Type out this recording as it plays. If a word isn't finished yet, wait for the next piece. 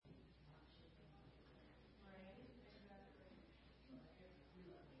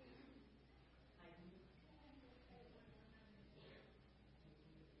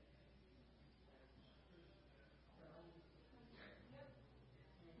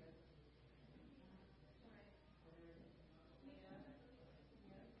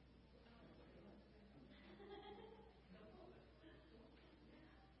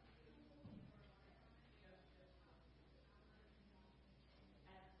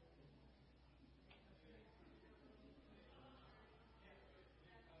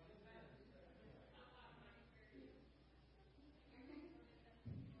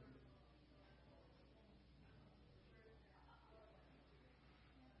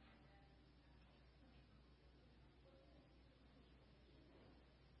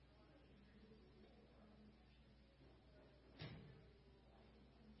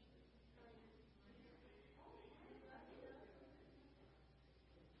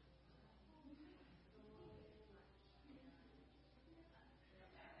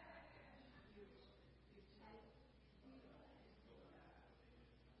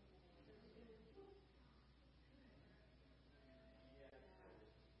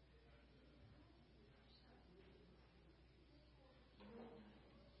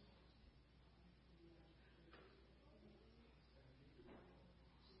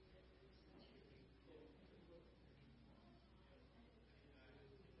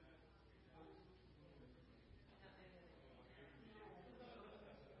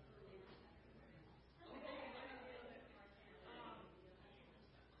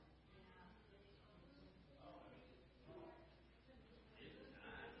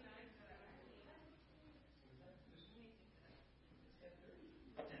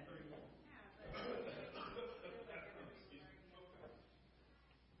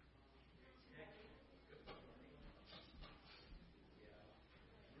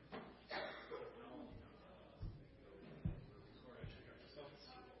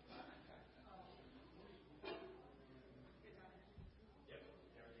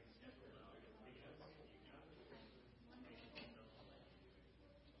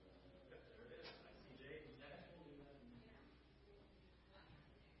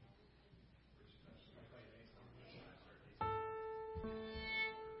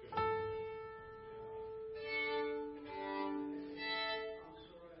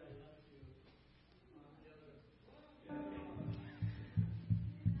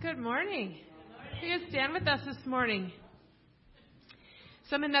Good morning. You guys stand with us this morning.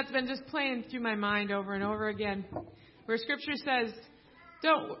 Something that's been just playing through my mind over and over again, where Scripture says,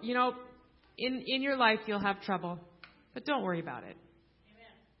 in your life you'll have trouble, but don't worry about it.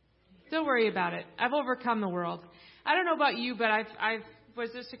 Don't worry about it. I've overcome the world. I don't know about you, but I was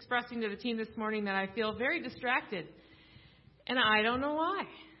just expressing to the team this morning that I feel very distracted. And I don't know why.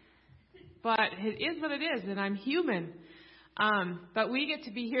 But it is what it is, and I'm human. But we get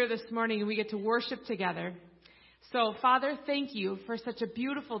to be here this morning, and we get to worship together. So, Father, thank you for such a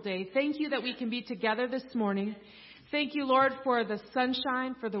beautiful day. Thank you that we can be together this morning. Thank you, Lord, for the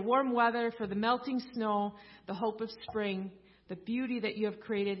sunshine, for the warm weather, for the melting snow, the hope of spring, the beauty that you have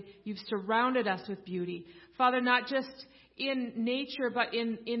created. You've surrounded us with beauty. Father, not just in nature, but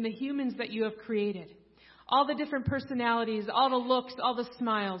in the humans that you have created. All the different personalities, all the looks, all the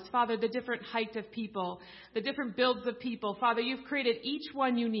smiles. Father, the different height of people, the different builds of people. Father, you've created each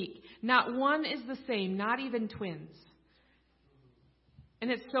one unique. Not one is the same, not even twins. And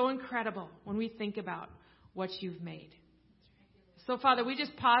it's so incredible when we think about what you've made. So, Father, we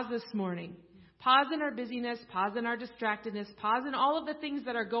just pause this morning. Pause in our busyness, pause in our distractedness, pause in all of the things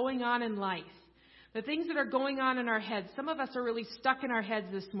that are going on in life. The things that are going on in our heads. Some of us are really stuck in our heads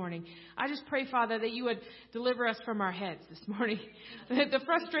this morning. I just pray, Father, that you would deliver us from our heads this morning. The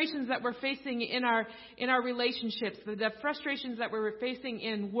frustrations that we're facing in our relationships, the frustrations that we're facing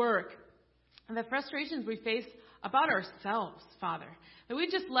in work, and the frustrations we face about ourselves, Father. That we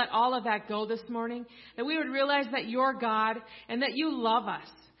just let all of that go this morning. That we would realize that you're God and that you love us.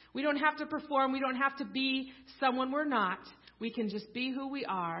 We don't have to perform. We don't have to be someone we're not. We can just be who we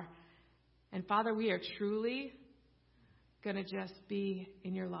are. And Father, we are truly going to just be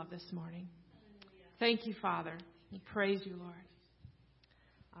in your love this morning. Thank you, Father. We praise you, Lord.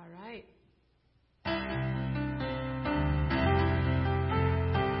 All right.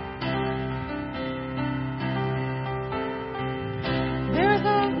 There's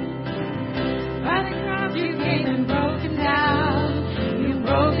hope by the cross you came and broken down. You've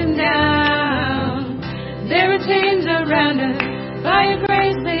broken down. There are chains around us. By your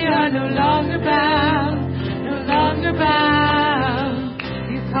grace they are no longer bound, no longer bound.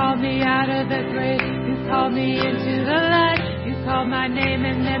 You called me out of the grave, you called me into the light. You called my name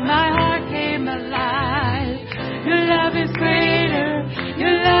and then my heart came alive. Your love is greater,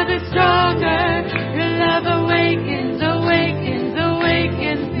 your love is stronger. Your love awakens, awakens,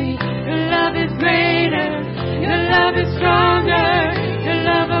 awakens me. Your love is greater, your love is stronger. Your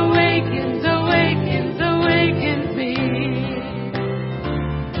love awakens, awakens, awakens me.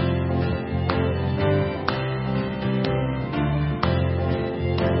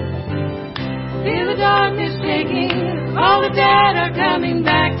 Feel the darkness shaking, all the dead are coming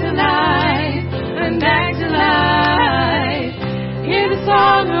back to life, and back to life. Hear the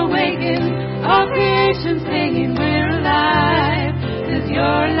song awaken, all creation singing, we're alive, 'cause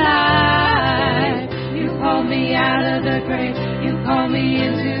you're alive. You called me out of the grave, you called me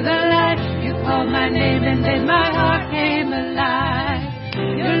into the light. You called my name and then my heart came alive.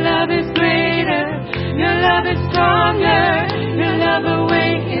 Your love is greater, your love is stronger. Your love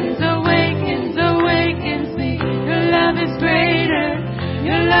awakens, awakens, awakens me. Your love is greater,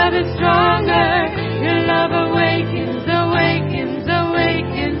 your love is stronger. Your love awakens, awakens,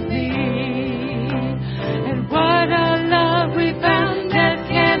 awakens me. And what a love we found that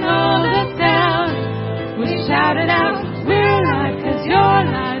can't hold us down. We shouted out, we're alive 'cause you're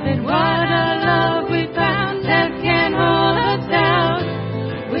alive. And what a love we found that can't hold us down.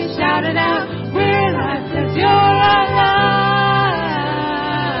 We shouted out, we're alive 'cause you're alive.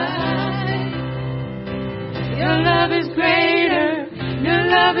 Your love is greater, your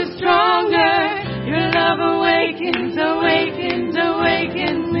love is stronger. Your love awakens, awakens,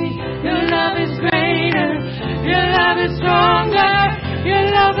 awakens me. Your love is greater, your love is stronger. Your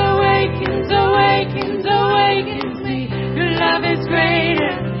love awakens, awakens, awakens me. Your love is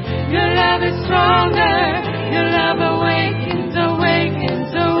greater, your love is stronger. Your love awakens,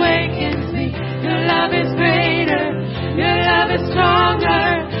 awakens, awakens me. Your love is greater, your love is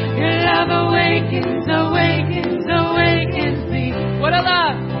stronger. Your love awakens, awakens, awakens me. What a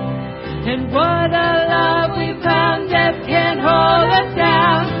love! And what a love we found, death can't hold us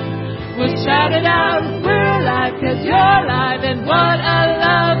down. We shouted out, we're alive 'cause you're alive. And what a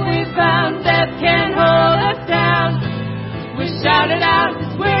love we found, death can't hold us down. We shouted out,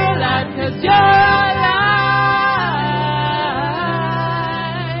 we're alive 'cause you're alive.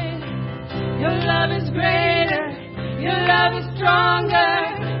 Your love is greater, your love is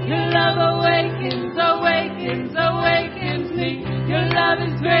stronger. Your love awakens, awakens, awakens me. Your love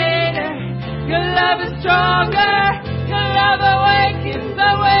is greater, your love is stronger. Your love awakens,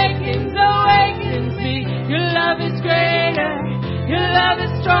 awakens, awakens me. Your love is greater, your love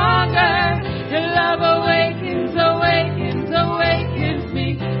is stronger. Your love awakens, awakens, awakens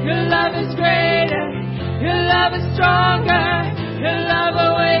me. Your love is greater, your love is stronger. Your love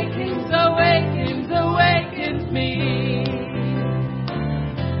awakens, awakens, awakens me.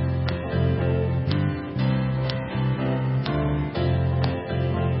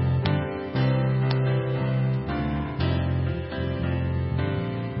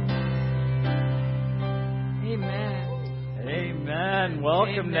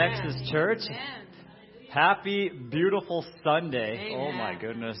 Welcome, Amen. Nexus Church. Amen. Happy, beautiful Sunday. Amen. Oh my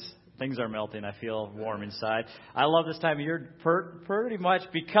goodness. Things are melting. I feel warm inside. I love this time of year pretty much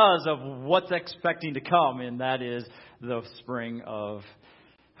because of what's expecting to come, and that is the spring of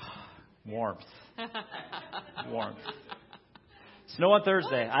warmth. Warmth. Snow on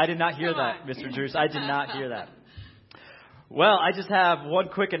Thursday. I did not hear that, Mr. Drews. I did not hear that. Well, I just have one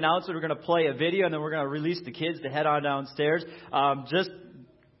quick announcement. We're going to play a video, and then we're going to release the kids to head on downstairs. Just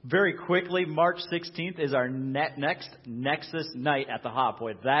very quickly, March 16th is our next Nexus night at the Hop.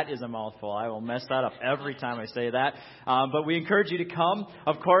 Boy, that is a mouthful. I will mess that up every time I say that. But we encourage you to come.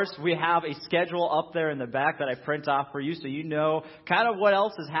 Of course, we have a schedule up there in the back that I print off for you so you know kind of what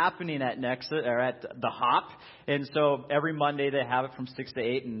else is happening at Nexus or at the Hop. And so every Monday they have it from 6 to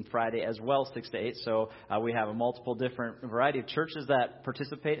 8 and Friday as well, 6 to 8. So we have a multiple different variety of churches that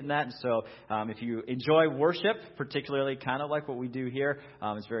participate in that. And so if you enjoy worship, particularly kind of like what we do here,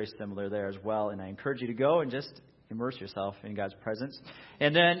 it's very similar there as well. And I encourage you to go and just immerse yourself in God's presence.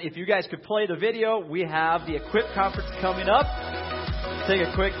 And then if you guys could play the video, we have the Equip Conference coming up. Take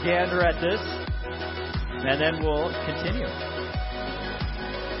a quick gander at this, and then we'll continue.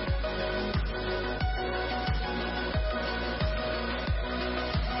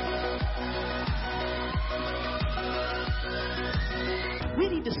 We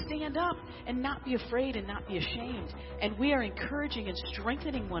need to stand up and not be afraid and not be ashamed. And we are encouraging and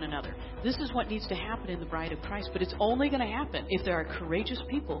strengthening one another. This is what needs to happen in the bride of Christ. But it's only going to happen if there are courageous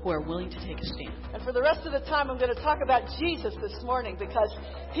people who are willing to take a stand. And for the rest of the time, I'm going to talk about Jesus this morning because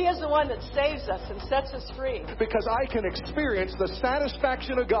He is the one that saves us and sets us free. Because I can experience the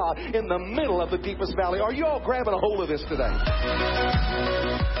satisfaction of God in the middle of the deepest valley. Are you all grabbing a hold of this today?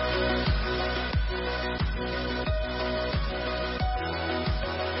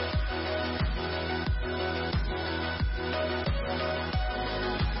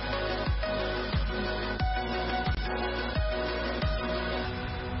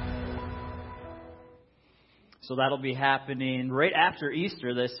 So that'll be happening right after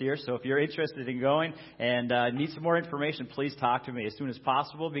Easter this year. So if you're interested in going and need some more information, please talk to me as soon as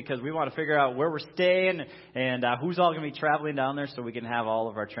possible because we want to figure out where we're staying and who's all going to be traveling down there so we can have all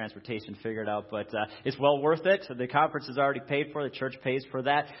of our transportation figured out. But it's well worth it. The conference is already paid for. The church pays for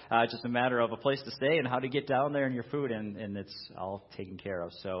that. It's just a matter of a place to stay and how to get down there and your food, and it's all taken care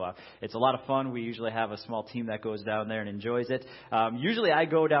of. So it's a lot of fun. We usually have a small team that goes down there and enjoys it. Usually I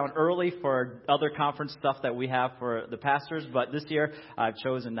go down early for other conference stuff that we have for the pastors, but this year I've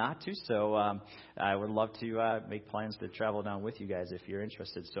chosen not to, so I would love to make plans to travel down with you guys if you're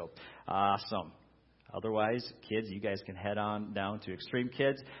interested. So awesome. Otherwise, kids, you guys can head on down to Extreme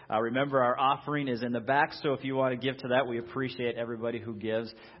Kids. Remember, our offering is in the back, so if you want to give to that, we appreciate everybody who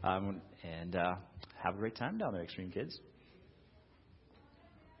gives, and have a great time down there, Extreme Kids.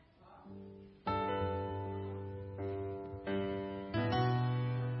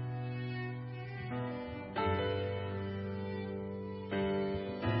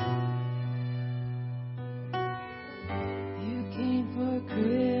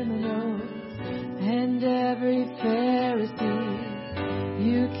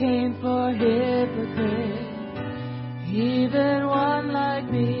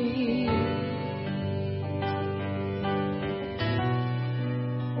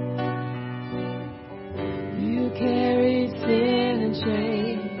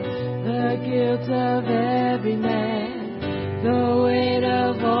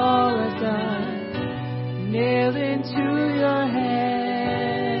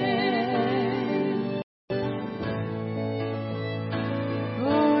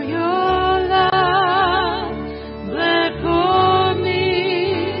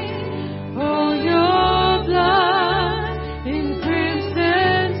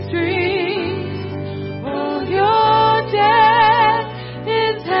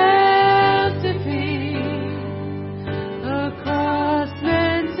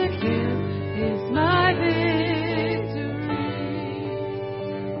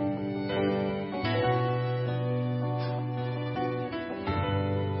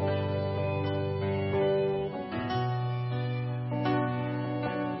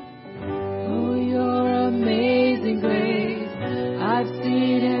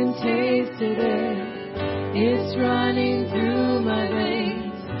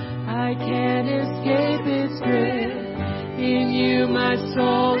 my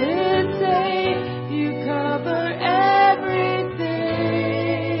soul is safe. You cover everything.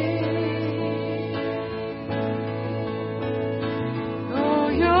 Oh,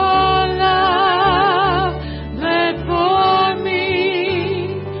 your love bled for me.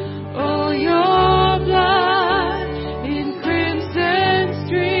 Oh, your blood in crimson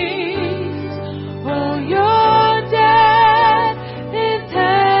streams. Oh, your death is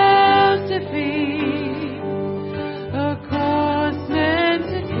hell's defeat. A cross meant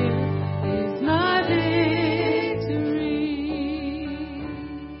to kill is my victory.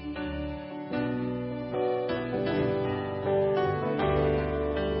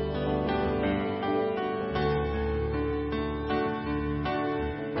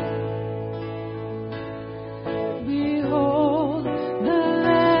 Behold the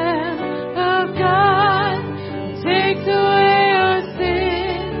Lamb of God who takes away our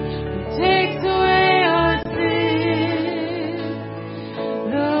sin, who takes away our sin.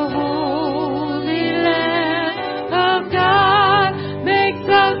 The Holy Lamb of God makes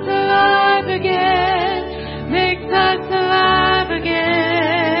us alive again, makes us alive again.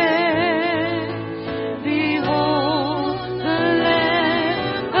 Behold the Lamb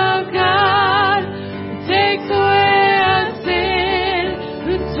of God who takes away our sin,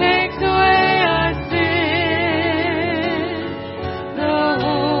 who takes away our sin. The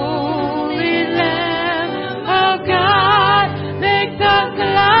Holy Lamb of God makes us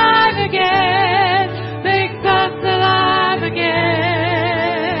alive again, makes us alive again.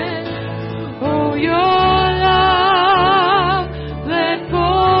 Oh, your love bled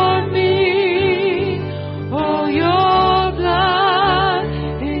for me. Oh, your blood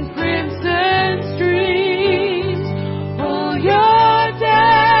in crimson streams. Oh, your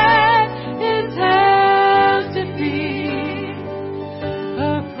death is hell's defeat. A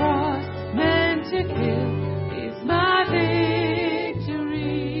cross meant to kill is my victory.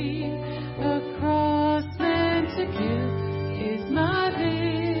 A cross meant to kill is my victory.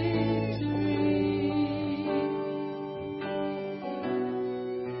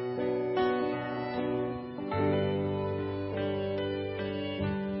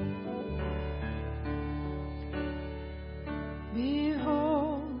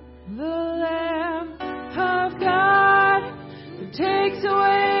 Behold the Lamb of God who takes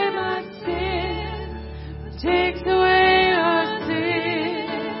away my sin, who takes away our sin.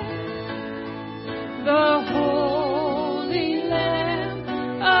 The Holy Lamb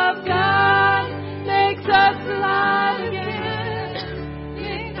of God makes us alive again,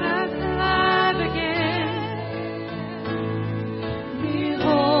 makes us alive again.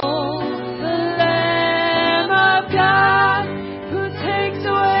 Behold the Lamb of God who takes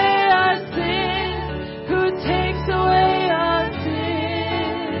away our sin, who takes away our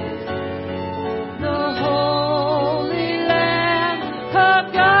sins. The Holy Lamb of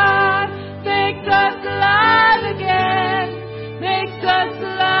God makes us alive again, makes us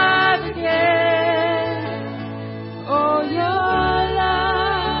alive again. Oh, your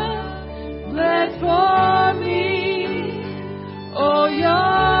love bled for me. Oh,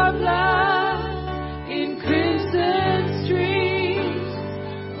 your blood in crimson streams.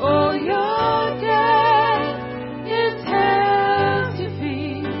 Oh, your death is hell's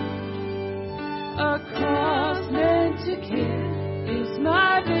defeat. A cross meant to kill is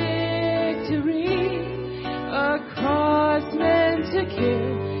my victory. A cross meant to kill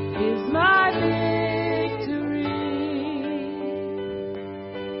is my victory.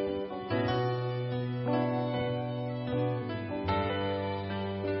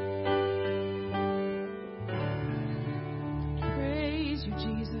 Praise you,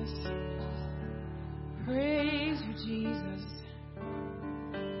 Jesus. Praise you, Jesus.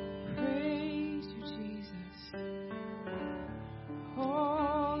 Praise you, Jesus.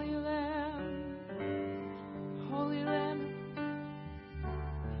 Holy Lamb, Holy Lamb.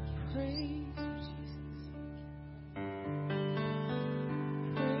 Praise you, Jesus.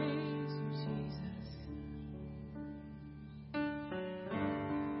 Praise you, Jesus.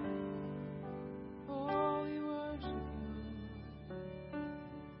 Oh, we worship you.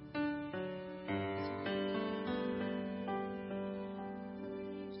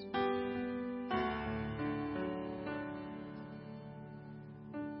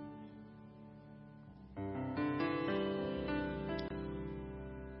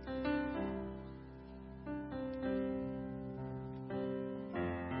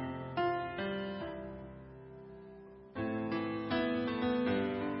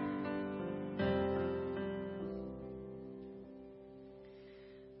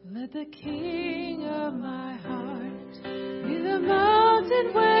 Let the King of my heart be the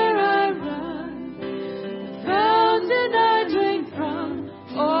mountain where I run, the fountain I drink from.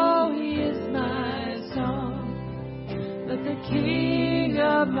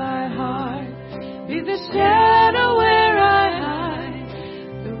 the shadow where I hide,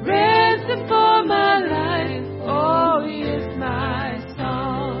 the reason for my life. Oh, He is my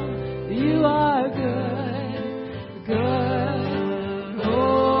song. You are good, good.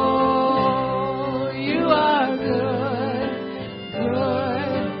 Oh, you are good,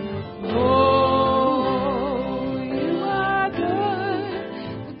 good. Oh, you are good,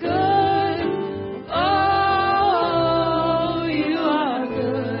 good. Oh, you are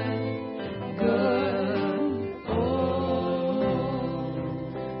good, good. Oh,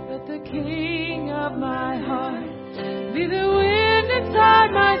 let the King of my heart be the wind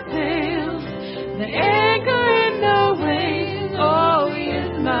inside my sails, the anchor in the waves. Oh, He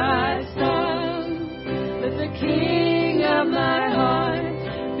is my song. Let the King of my heart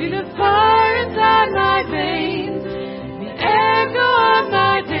be the fire inside my veins, the echo of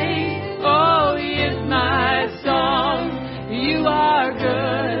my days. Oh, He is my song. You are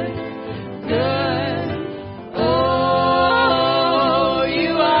good, good. Oh,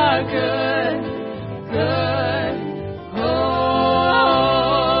 you are good, good.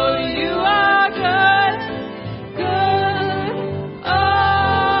 Oh, you are good, good.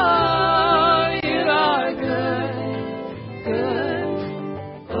 Oh, you are good, good.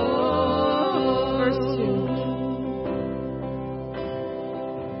 Oh, verse 2.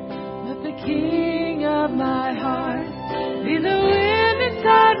 Let the King of my heart be the wind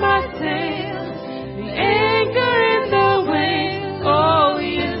inside my sails, the anchor in the waves. Oh,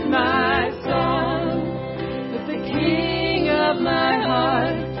 He is my song. Let the King of my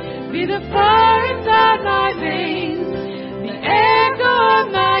heart be the fire inside my veins, the echo of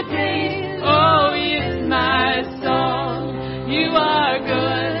my days. Oh, He is my song. You are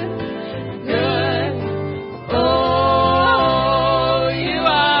good, good. Oh, you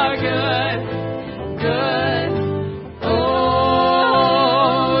are good, good.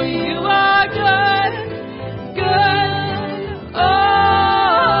 Oh, you are good, good.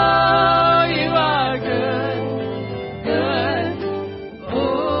 Oh, you are good, good.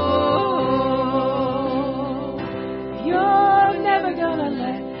 Oh, you're never gonna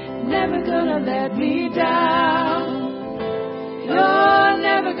let me down. You're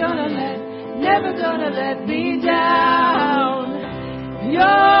never gonna let me down.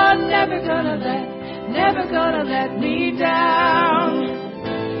 You're never gonna let me down.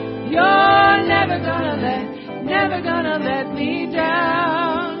 You're never gonna let me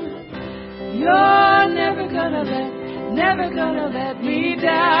down. You're never gonna let me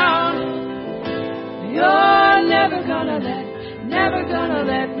down. You're never gonna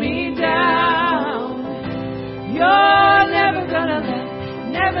let me down. You're never gonna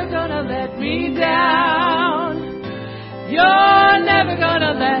let me down. You're never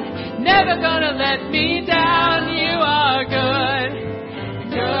gonna let me down. You are good,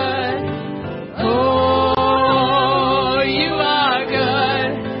 good. Oh, you are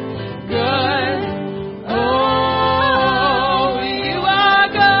good, good. Oh, you are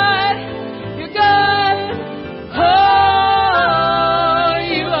good, you're good. Oh,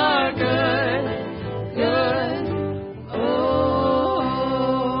 you are good, good. Oh,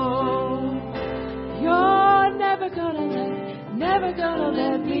 you're never gonna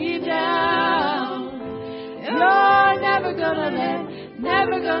let me down. You're never gonna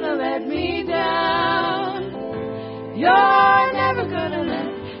let me down. You're never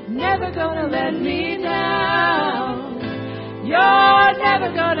gonna let me down. You're never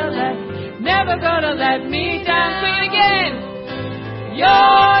gonna let me down. Sing it again.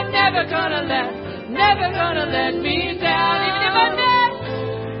 You're never gonna let me down. Even if I'm dead,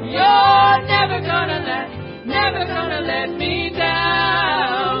 you're never gonna let me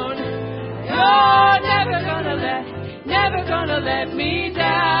down. You're never gonna let me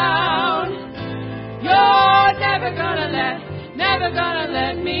down. You're never gonna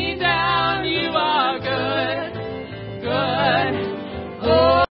let me down. You are good, good.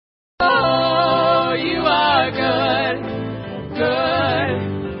 Oh, you are good, good.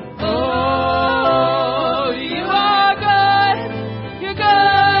 Oh, you are good, you're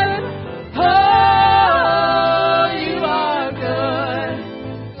good. Oh, you are good,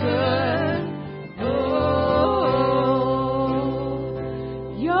 good.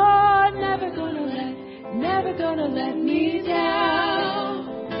 Oh, you're never gonna let me down.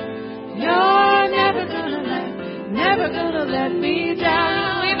 You're never gonna let me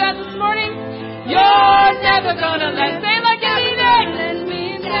down. Believe that this morning? You're never gonna say it like you mean it. Let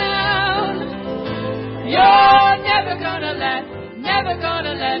me down. You're never gonna let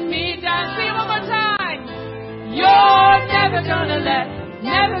me down. Say it one more time. You're never gonna let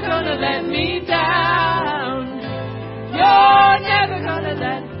me down. You're never gonna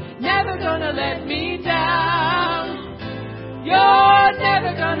gonna let me down. You're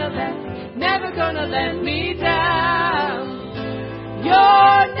never gonna let me down.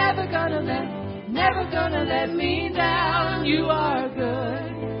 You're never gonna let me down. You are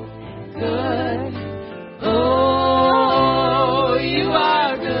good, good. Oh, you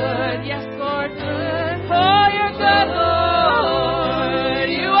are good. Yes, Lord, good. Oh, you're good, Lord.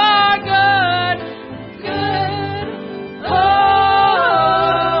 You are good, good.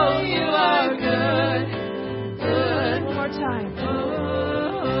 Oh, you are good, good. One more time. Oh,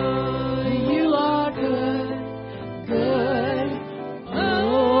 you are good, good.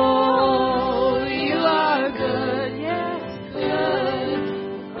 Oh, you are good. Yes, good.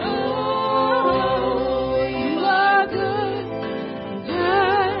 Oh, you are good,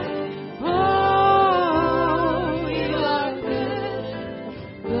 good. Oh, you are good,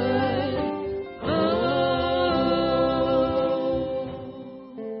 good.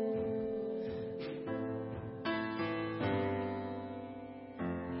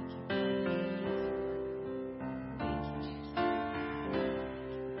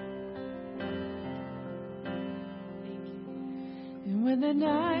 And when the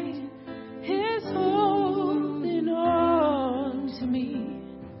night is holding on to me,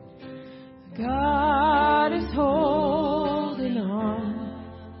 God is holding on.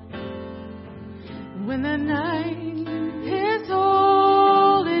 When the night is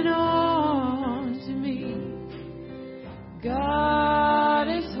holding on to me, God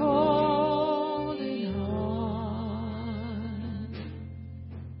is holding on.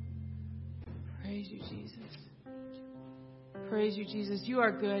 Praise you, Jesus. Praise you, Jesus. You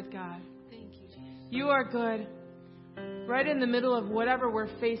are good, God. Thank you, Jesus. You are good. Right in the middle of whatever we're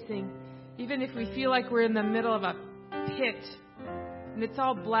facing, even if we feel like we're in the middle of a pit and it's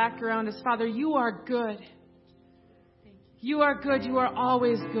all black around us, Father, you are good. You are good. You are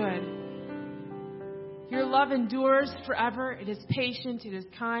always good. Your love endures forever. It is patient. It is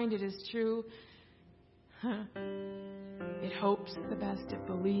kind. It is true. It hopes the best. It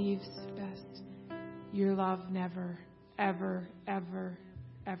believes the best. Your love never, ever, ever,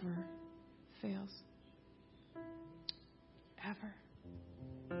 ever fails. Ever.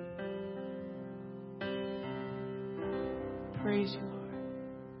 Praise you, Lord.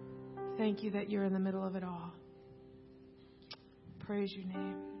 Thank you that you're in the middle of it all. Praise your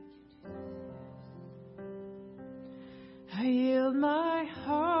name. I yield my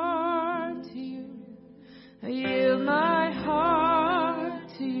heart to you. I yield my heart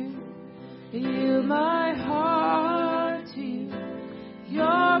to you. I yield my heart to you.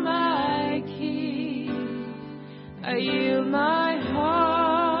 You're my King. I yield my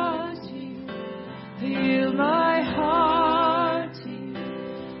heart to you. I yield my heart to you.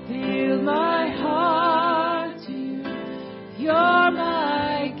 I yield my heart to you. You're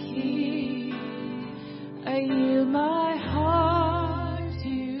my King. I yield my heart to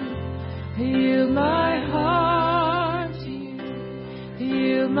you. I yield my heart to you. I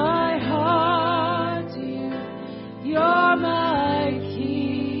yield my heart to you. You're my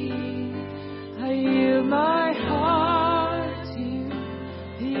King. I yield my heart to you.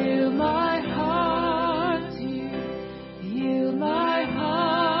 I yield my heart to you. I yield my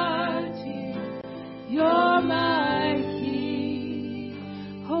heart to you. You're my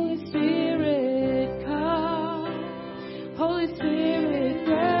King. Holy Spirit, come. Holy Spirit,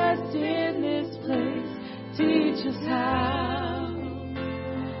 rest in this place. Teach us how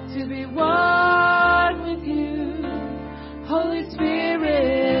to be one with you. Holy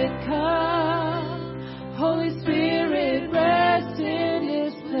Spirit, come. Holy Spirit, rest in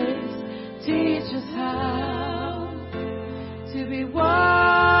this place. Teach us how to be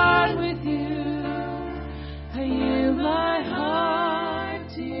one with you. I yield my heart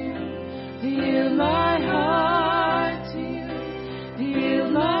to you. I yield my heart to you. I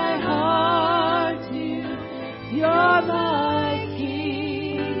yield my heart to you. You're my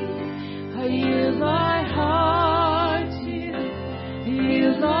King. I yield my heart to you. I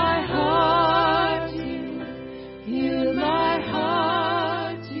yield my heart to you. I yield my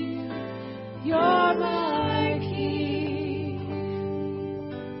heart to you. You're my King.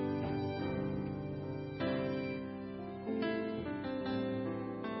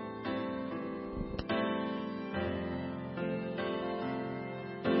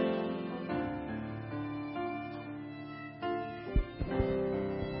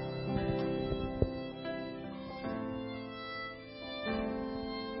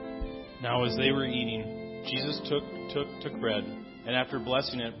 Now as they were eating, Jesus took bread, and after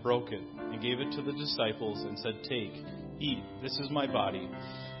blessing it, broke it, and gave it to the disciples, and said, "Take, eat, this is my body."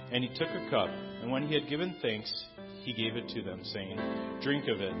 And he took a cup, and when he had given thanks, he gave it to them, saying, "Drink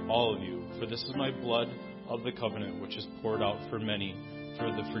of it, all of you, for this is my blood of the covenant, which is poured out for many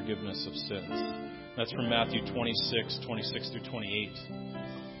for the forgiveness of sins." That's from Matthew 26 through 28.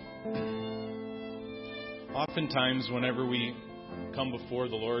 Oftentimes, whenever we come before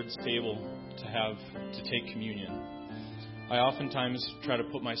the Lord's table to take communion, I oftentimes try to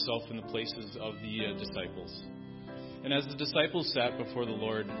put myself in the places of the disciples. And as the disciples sat before the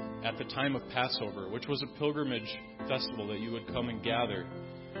Lord at the time of Passover, which was a pilgrimage festival that you would come and gather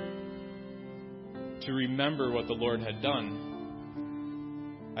to remember what the Lord had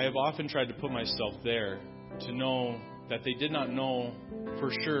done, I have often tried to put myself there to know that they did not know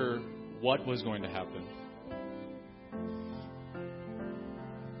for sure what was going to happen.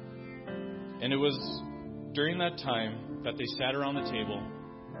 And it was during that time that they sat around the table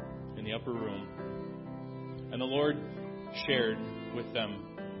in the upper room, and the Lord shared with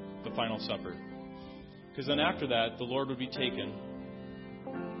them the final supper. Because then after that, the Lord would be taken,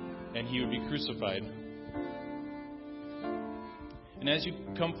 and he would be crucified. And as you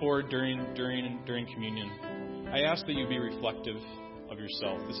come forward during communion, I ask that you be reflective of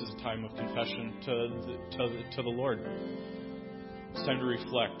yourself. This is a time of confession to the Lord. It's time to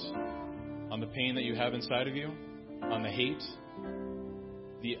reflect on the pain that you have inside of you, on the hate,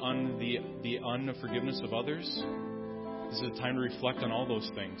 the unforgiveness of others. This is a time to reflect on all those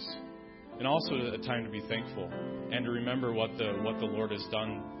things, and also a time to be thankful and to remember what the Lord has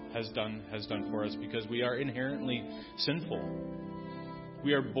done for us, because we are inherently sinful.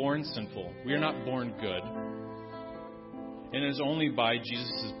 We are born sinful. We are not born good. And it is only by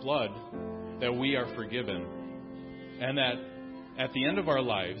Jesus' blood that we are forgiven, and that at the end of our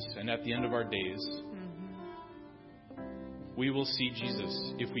lives and at the end of our days, we will see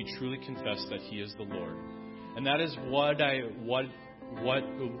Jesus if we truly confess that he is the Lord. And that is what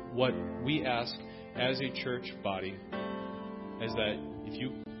we ask as a church body, is that if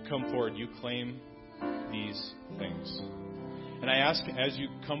you come forward, you claim these things. And I ask, as you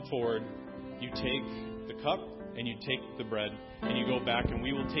come forward, you take the cup and you take the bread and you go back, and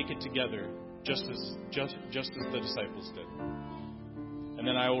we will take it together, just as the disciples did. And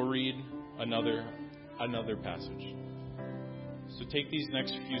then I will read another passage. So take these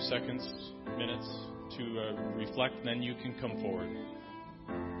next few seconds, minutes to reflect, and then you can come forward.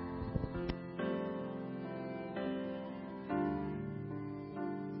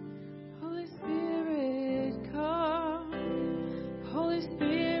 Holy Spirit, come. Holy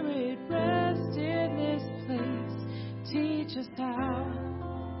Spirit, rest in this place. Teach us how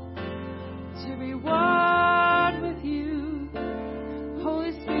to be one with you.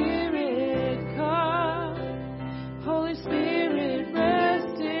 Holy Spirit, come. Holy Spirit,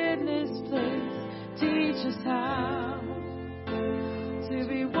 rest in this place. Teach us how to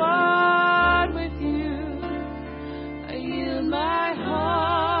be one with you. I yield my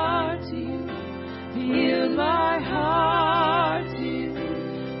heart to you. Yield my heart to you.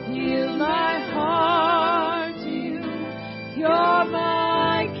 Yield my heart to you. You're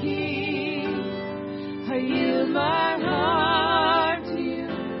my King.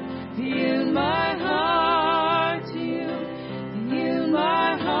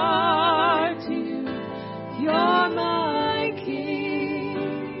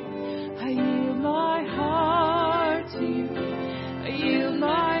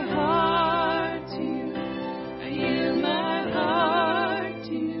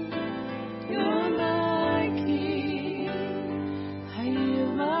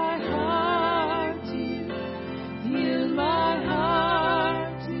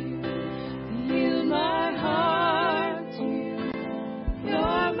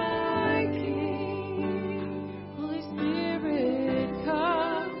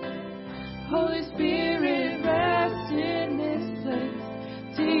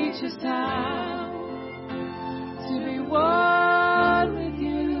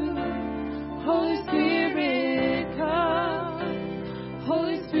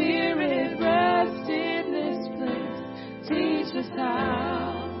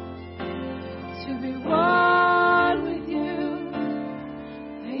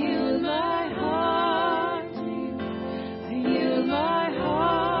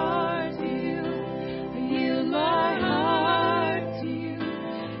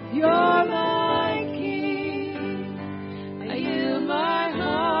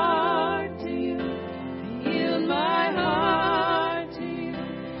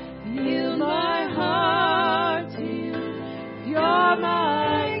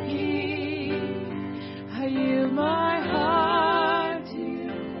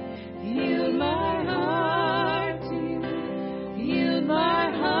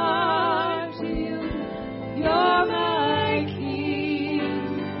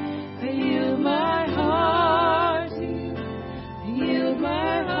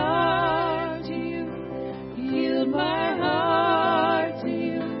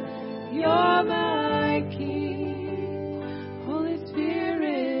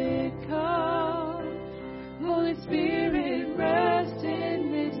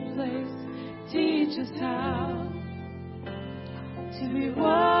 us how to be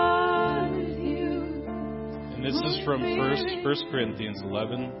one with you. And this is from 1 Corinthians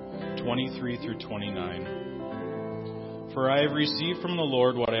 11:23 through 29. For I have received from the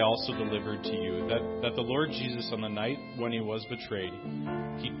Lord what I also delivered to you, that the Lord Jesus, on the night when he was betrayed,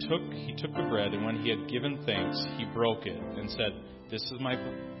 he took the bread, and when he had given thanks, he broke it and said, This is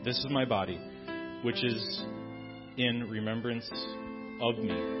my body, which is in remembrance of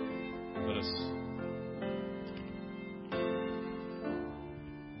me. Let us.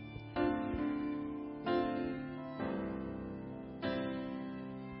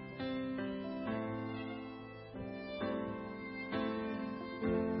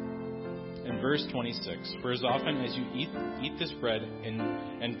 Verse 26, for as often as you eat this bread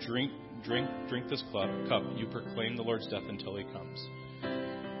and drink this cup, you proclaim the Lord's death until he comes.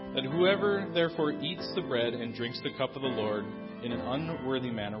 That whoever therefore eats the bread and drinks the cup of the Lord in an unworthy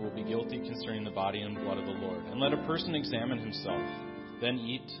manner will be guilty concerning the body and blood of the Lord. And let a person examine himself, then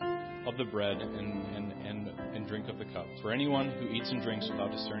eat of the bread and drink of the cup. For anyone who eats and drinks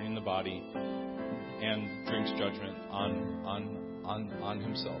without discerning the body and drinks judgment on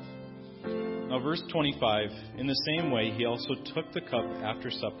himself. Now, verse 25, in the same way, he also took the cup after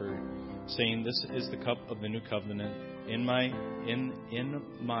supper, saying, This is the cup of the new covenant in my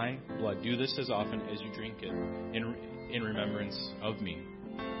blood. Do this as often as you drink it in remembrance of me.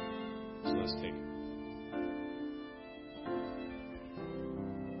 So let's take it.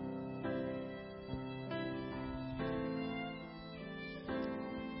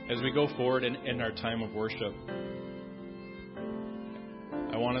 As we go forward in our time of worship,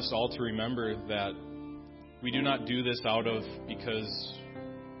 I want us all to remember that we do not do this because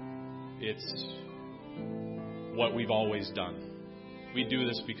it's what we've always done. We do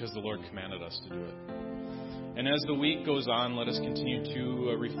this because the Lord commanded us to do it. And as the week goes on, let us continue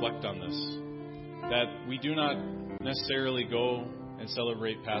to reflect on this. That we do not necessarily go and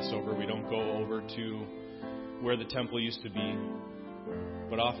celebrate Passover. We don't go over to where the temple used to be.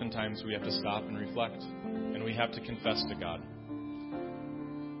 But oftentimes we have to stop and reflect. And we have to confess to God.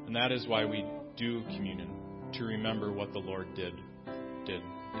 And that is why we do communion, to remember what the Lord did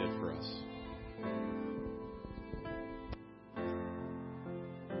for us.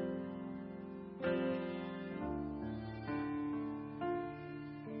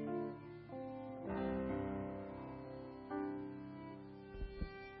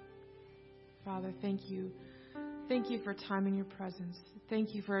 Father, thank you. Thank you for time in your presence.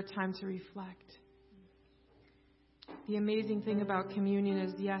 Thank you for a time to reflect. The amazing thing about communion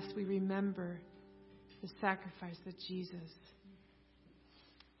is, yes, we remember the sacrifice that Jesus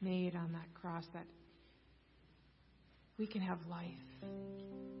made on that cross, that we can have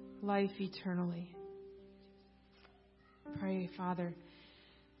life eternally. Pray, Father,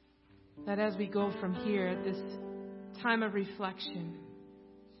 that as we go from here at this time of reflection,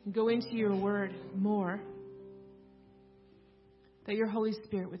 go into your word more, that your Holy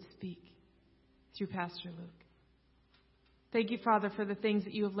Spirit would speak through Pastor Luke. Thank you, Father, for the things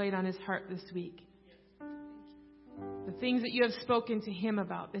that you have laid on his heart this week. The things that you have spoken to him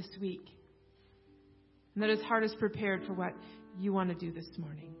about this week. And that his heart is prepared for what you want to do this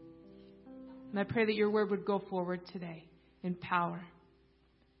morning. And I pray that your word would go forward today in power.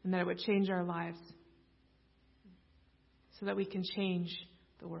 And that it would change our lives. So that we can change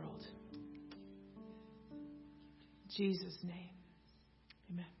the world. In Jesus' name.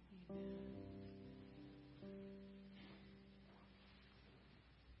 Amen.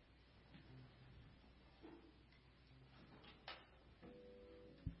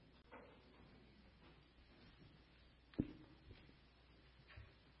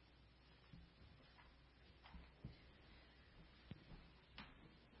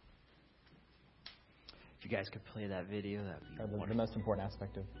 If you guys could play that video, that would be wonderful. The most important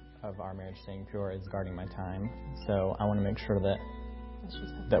aspect of our marriage staying pure is guarding my time. So I want to make sure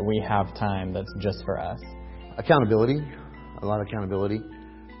that we have time that's just for us. Accountability, a lot of accountability.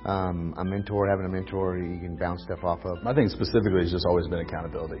 A mentor, having a mentor you can bounce stuff off of. I think specifically it's just always been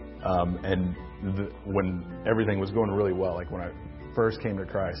accountability. When everything was going really well, like when I first came to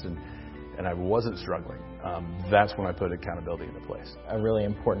Christ and I wasn't struggling, that's when I put accountability into place. A really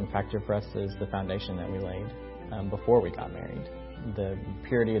important factor for us is the foundation that we laid before we got married. The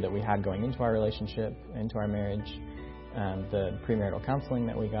purity that we had going into our relationship, into our marriage, the premarital counseling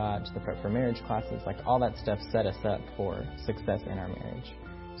that we got, the prep for marriage classes, like all that stuff set us up for success in our marriage.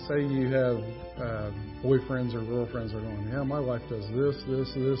 Say you have boyfriends or girlfriends that are going, yeah, my wife does this, and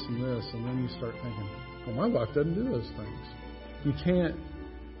this, and then you start thinking, well, my wife doesn't do those things. You can't.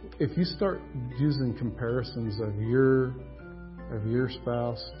 If you start using comparisons of your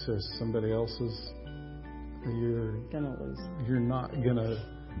spouse to somebody else's, you're Gonna lose. you're not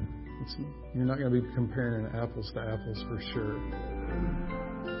gonna be comparing apples to apples for sure.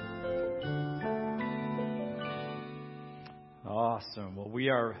 Awesome. Well, we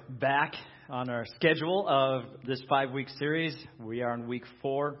are back on our schedule of this 5-week series. We are in week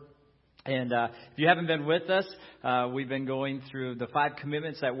 4. And if you haven't been with us, we've been going through the 5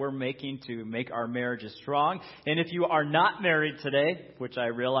 commitments that we're making to make our marriages strong. And if you are not married today, which I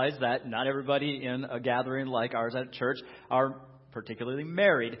realize that not everybody in a gathering like ours at church are particularly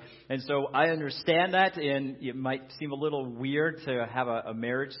married. And so I understand that, and it might seem a little weird to have a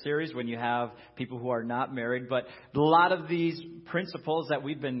marriage series when you have people who are not married. But a lot of these principles that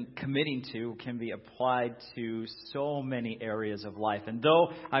we've been committing to can be applied to so many areas of life. And though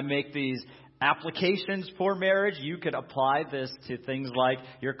I make these applications for marriage, you could apply this to things like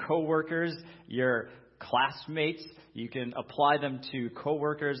your coworkers, your classmates. You can apply them to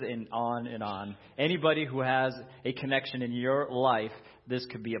coworkers and on and on. Anybody who has a connection in your life, this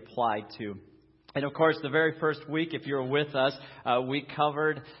could be applied to. And of course, the very first week, if you're with us, we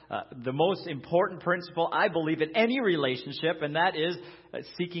covered the most important principle, I believe, in any relationship, and that is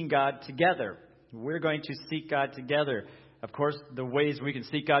seeking God together. We're going to seek God together. Of course, the ways we can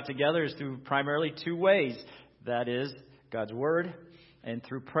seek God together is through primarily 2 ways. That is God's Word and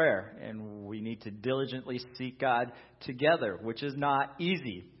through prayer. And we need to diligently seek God together, which is not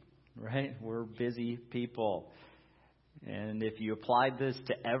easy, right? We're busy people. And if you applied this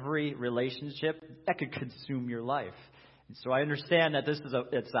to every relationship, that could consume your life. And so I understand that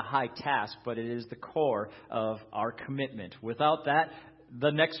it's a high task, but it is the core of our commitment. Without that,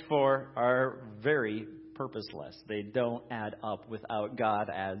 the next 4 are very purposeless. They don't add up without God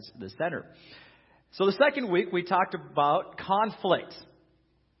as the center. So the second week, we talked about conflict.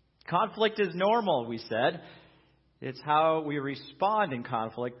 Conflict is normal, we said. It's how we respond in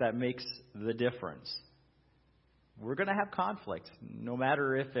conflict that makes the difference. We're going to have conflict, no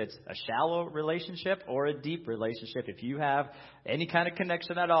matter if it's a shallow relationship or a deep relationship. If you have any kind of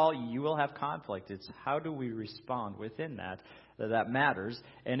connection at all, you will have conflict. It's how do we respond within that matters.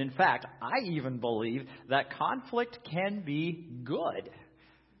 And in fact, I even believe that conflict can be good.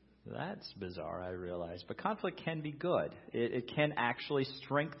 That's bizarre, I realize. But conflict can be good. It can actually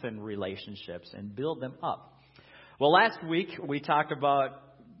strengthen relationships and build them up. Well, last week we talked about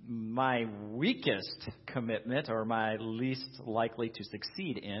my weakest commitment, or my least likely to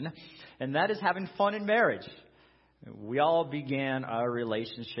succeed in, and that is having fun in marriage. We all began our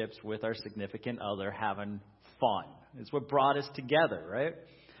relationships with our significant other having fun. It's what brought us together, right?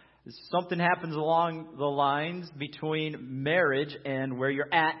 Something happens along the lines between marriage and where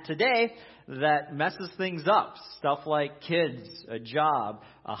you're at today that messes things up. Stuff like kids, a job,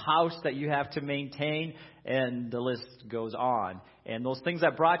 a house that you have to maintain, and the list goes on. And those things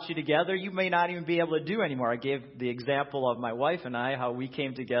that brought you together, you may not even be able to do anymore. I gave the example of my wife and I, how we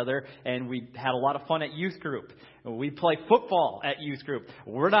came together and we had a lot of fun at youth group. We play football at youth group.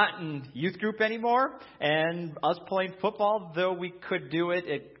 We're not in youth group anymore, and us playing football, though we could do it,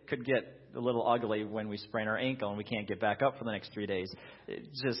 it could get a little ugly when we sprain our ankle and we can't get back up for the next 3 days.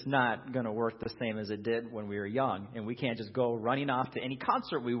 It's just not going to work the same as it did when we were young. And we can't just go running off to any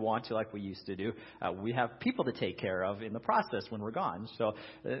concert we want to like we used to do. We have people to take care of in the process when we're gone. So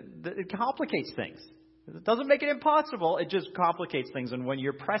it complicates things. It doesn't make it impossible. It just complicates things. And when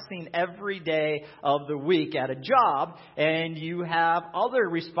you're pressing every day of the week at a job and you have other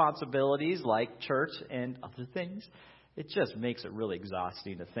responsibilities like church and other things, it just makes it really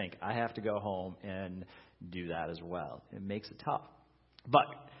exhausting to think, I have to go home and do that as well. It makes it tough. But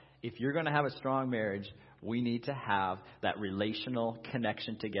if you're going to have a strong marriage, we need to have that relational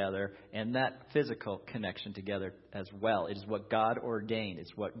connection together and that physical connection together as well. It is what God ordained.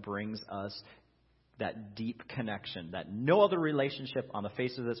 It's what brings us that deep connection that no other relationship on the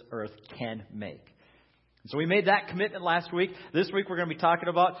face of this earth can make. So we made that commitment last week. This week we're going to be talking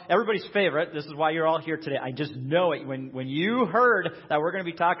about everybody's favorite. This is why you're all here today. I just know it. When you heard that we're going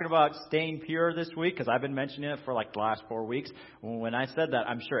to be talking about staying pure this week, because I've been mentioning it for like the last 4 weeks, when I said that,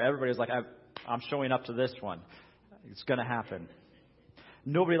 I'm sure everybody's like, I'm showing up to this one. It's going to happen.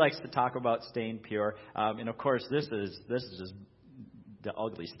 Nobody likes to talk about staying pure. And of course, this is just the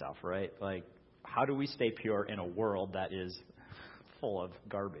ugly stuff, right? Like, how do we stay pure in a world that is full of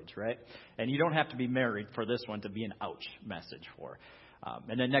garbage, right? And you don't have to be married for this one to be an ouch message for.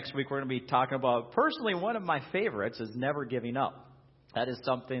 And then next week we're going to be talking about, personally, one of my favorites is never giving up. That is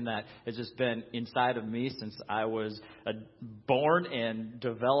something that has just been inside of me since I was born and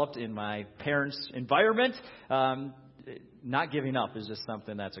developed in my parents' environment. not giving up is just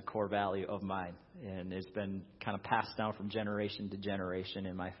something that's a core value of mine, and it's been kind of passed down from generation to generation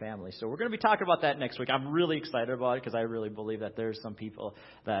in my family. So we're going to be talking about that next week. I'm really excited about it because I really believe that there's some people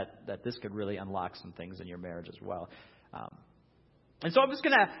that this could really unlock some things in your marriage as well. And so I'm just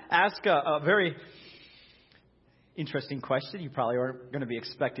going to ask a very interesting question. You probably aren't going to be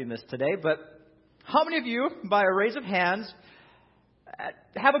expecting this today, but how many of you, by a raise of hands,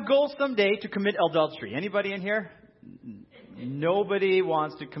 have a goal someday to commit adultery? Anybody in here? Nobody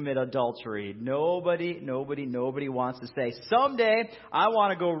wants to commit adultery. Nobody wants to say, someday I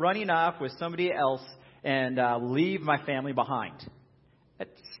want to go running off with somebody else and leave my family behind.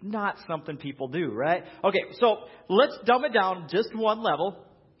 It's not something people do, right? Okay, so let's dumb it down just one level.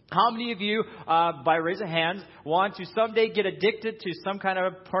 How many of you, by raise of hands, want to someday get addicted to some kind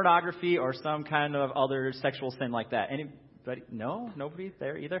of pornography or some kind of other sexual sin like that? Anybody? No? Nobody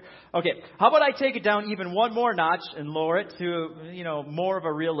there either? Okay, how about I take it down even one more notch and lower it to, more of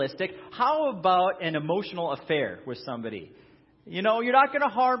a realistic. How about an emotional affair with somebody? You're not going to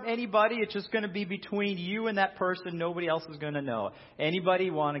harm anybody. It's just going to be between you and that person. Nobody else is going to know.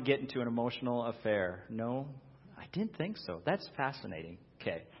 Anybody want to get into an emotional affair? No? I didn't think so. That's fascinating.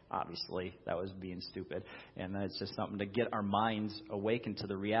 Okay, obviously, that was being stupid. And that's just something to get our minds awakened to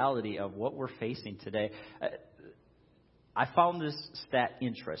the reality of what we're facing today. I found this stat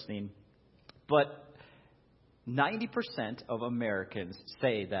interesting, but 90% of Americans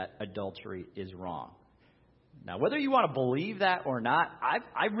say that adultery is wrong. Now, whether you want to believe that or not,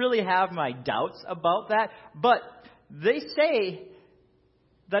 I really have my doubts about that, but they say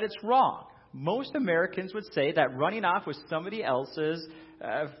that it's wrong. Most Americans would say that running off with somebody else's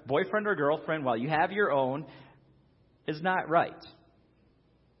boyfriend or girlfriend while you have your own is not right.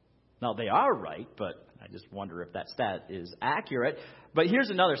 Now, they are right, but I just wonder if that stat is accurate. But here's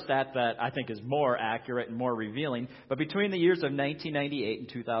another stat that I think is more accurate and more revealing. But between the years of 1998 and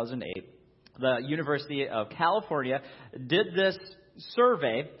 2008, the University of California did this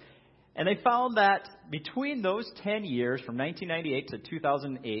survey, and they found that between those 10 years, from 1998 to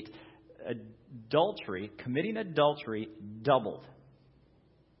 2008, committing adultery doubled.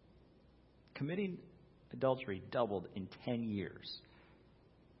 Committing adultery doubled in 10 years.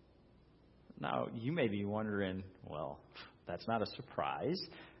 Now, you may be wondering, well, that's not a surprise.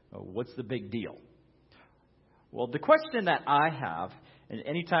 What's the big deal? Well, the question that I have, and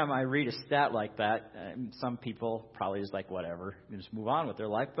anytime I read a stat like that, some people probably just like, whatever, just move on with their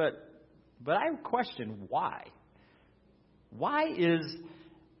life. But I question why. Why is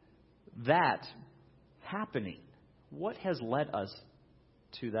that happening? What has led us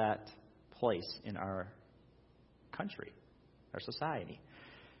to that place in our country, our society?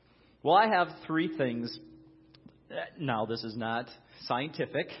 Well, I have three things. Now, this is not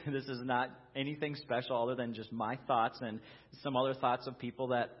scientific. This is not anything special other than just my thoughts and some other thoughts of people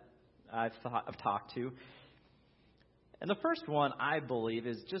that I've talked to. And the first one, I believe,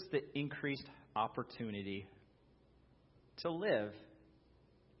 is just the increased opportunity to live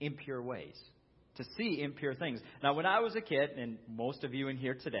impure ways, to see impure things. Now, when I was a kid, and most of you in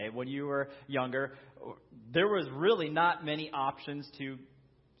here today, when you were younger, there was really not many options to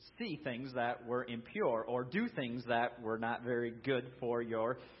see things that were impure or do things that were not very good for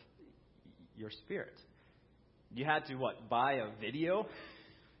your spirit. You had to, buy a video,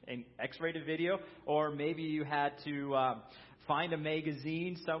 an X-rated video, or maybe you had to find a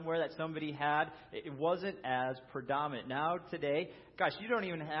magazine somewhere that somebody had. It wasn't as predominant. Now, today, gosh, you don't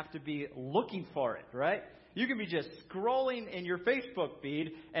even have to be looking for it, right? You can be just scrolling in your Facebook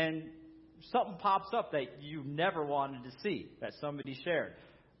feed and something pops up that you never wanted to see, that somebody shared.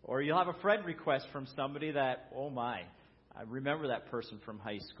 Or you'll have a friend request from somebody that, oh my, I remember that person from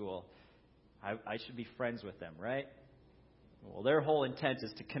high school. I should be friends with them, right? Well, their whole intent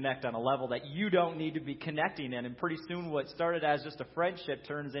is to connect on a level that you don't need to be connecting in. And pretty soon what started as just a friendship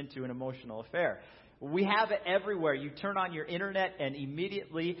turns into an emotional affair. We have it everywhere. You turn on your internet and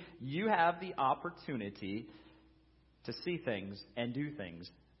immediately you have the opportunity to see things and do things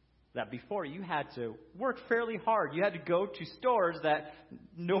that before you had to work fairly hard. You had to go to stores that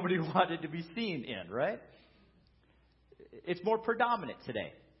nobody wanted to be seen in, right? It's more predominant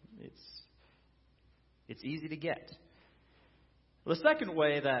today. It's easy to get. The second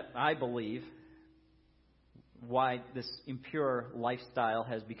way that I believe why this impure lifestyle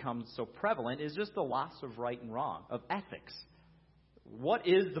has become so prevalent is just the loss of right and wrong, of ethics. What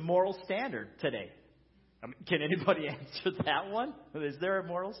is the moral standard today? Can anybody answer that one? Is there a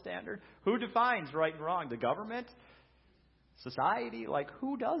moral standard? Who defines right and wrong? The government? Society?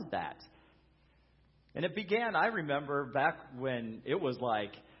 Who does that? And it began, I remember, back when it was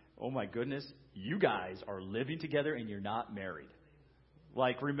oh my goodness, you guys are living together and you're not married.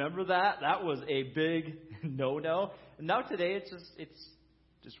 Like, remember that? That was a big no-no. And now today it's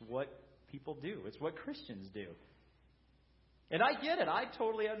just what people do. It's what Christians do. And I get it. I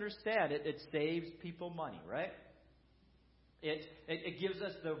totally understand it. It saves people money, right? It gives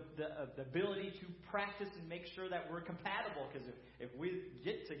us the ability to practice and make sure that we're compatible. Because if we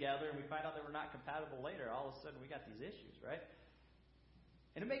get together and we find out that we're not compatible later, all of a sudden we got these issues, right?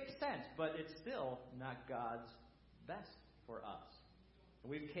 And it makes sense, but it's still not God's best for us.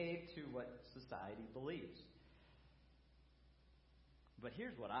 We've caved to what society believes. But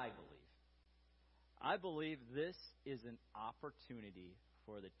here's what I believe. I believe this is an opportunity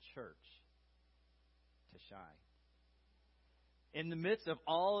for the church to shine. In the midst of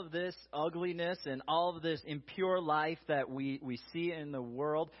all of this ugliness and all of this impure life that we see in the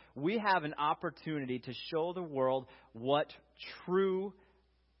world, we have an opportunity to show the world what true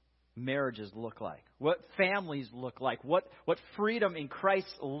marriages look like, what families look like, what freedom in Christ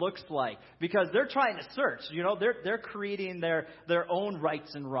looks like. Because they're trying to search, they're creating their own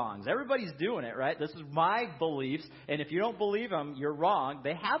rights and wrongs. Everybody's doing it, right? This is my beliefs, and if you don't believe them, you're wrong.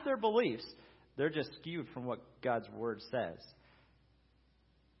 They have their beliefs. They're just skewed from what God's Word says.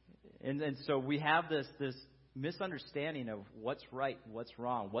 And so we have this misunderstanding of what's right, what's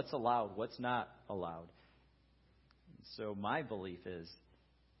wrong, what's allowed, what's not allowed. So my belief is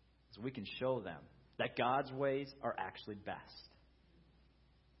we can show them that God's ways are actually best.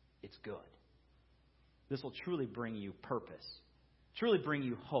 It's good. This will truly bring you purpose, truly bring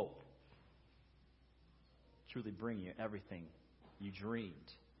you hope, truly bring you everything you dreamed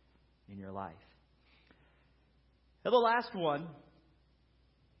in your life. And the last one,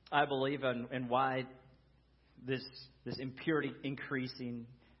 I believe, and why this impurity increasing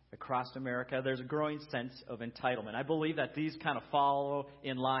across America, there's a growing sense of entitlement. I believe that these kind of follow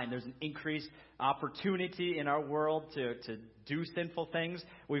in line. There's an increased opportunity in our world to do sinful things.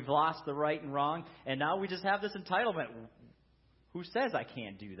 We've lost the right and wrong, and now we just have this entitlement. Who says I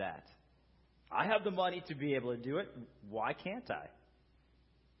can't do that? I have the money to be able to do it. Why can't I?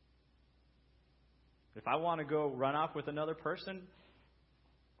 If I want to go run off with another person,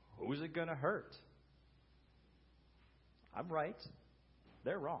 who's it going to hurt? I'm right.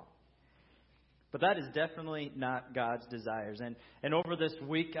 They're wrong. But that is definitely not God's desires. And over this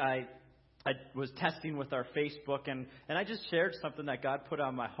week, I was testing with our Facebook, and I just shared something that God put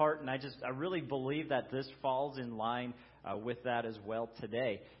on my heart, and I really believe that this falls in line with that as well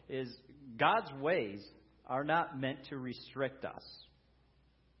today, is God's ways are not meant to restrict us.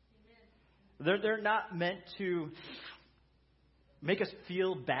 They're not meant to make us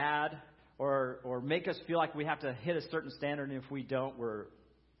feel bad or make us feel like we have to hit a certain standard, and if we don't, we're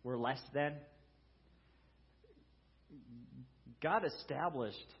less than. God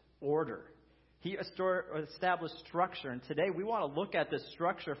established order. He established structure. And today we want to look at this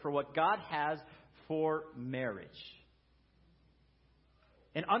structure for what God has for marriage.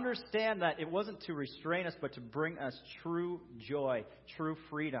 And understand that it wasn't to restrain us, but to bring us true joy, true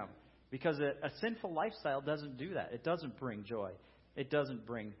freedom. Because a sinful lifestyle doesn't do that. It doesn't bring joy. It doesn't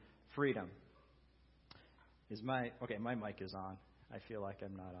bring freedom. My mic is on. I feel like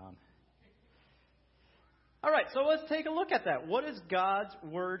I'm not on. All right, so let's take a look at that. What does God's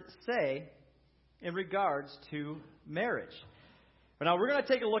Word say in regards to marriage? Now, we're going to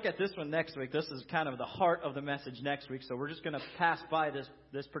take a look at this one next week. This is kind of the heart of the message next week, so we're just going to pass by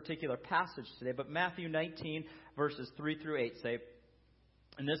this particular passage today. But Matthew 19, verses 3 through 8 say,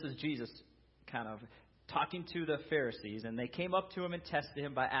 and this is Jesus kind of talking to the Pharisees, and they came up to him and tested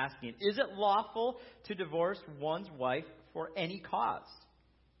him by asking, "Is it lawful to divorce one's wife for any cause?"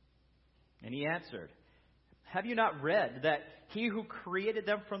 And he answered, "Have you not read that he who created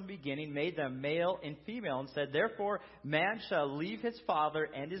them from the beginning made them male and female, and said, therefore man shall leave his father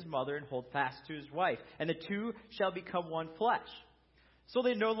and his mother and hold fast to his wife, and the two shall become one flesh. So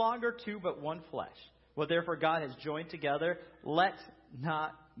they no longer two, but one flesh. What therefore God has joined together, let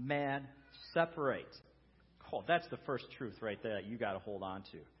not man separate." Oh, that's the first truth right there that you got to hold on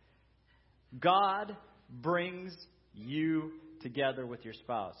to. God brings you together with your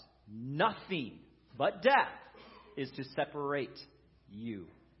spouse. Nothing but death is to separate you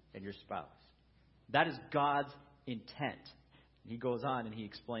and your spouse. That is God's intent. He goes on and he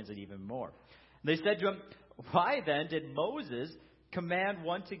explains it even more. They said to him, "Why then did Moses command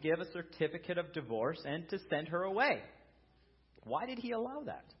one to give a certificate of divorce and to send her away? Why did he allow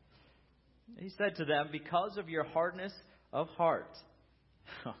that?" He said to them, "Because of your hardness of heart."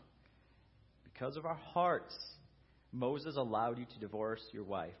 Because of our hearts, Moses allowed you to divorce your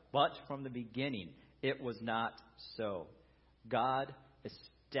wife. But from the beginning, it was not so. God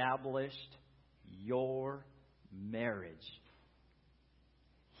established your marriage.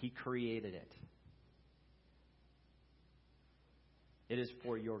 He created it. It is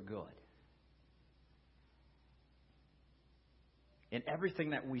for your good. And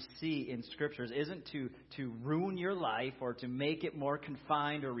everything that we see in Scriptures isn't to ruin your life or to make it more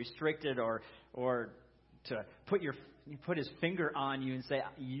confined or restricted or to put his finger on you and say,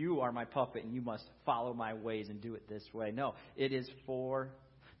 you are my puppet and you must follow my ways and do it this way. No, it is for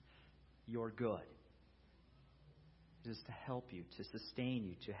your good. It is to help you, to sustain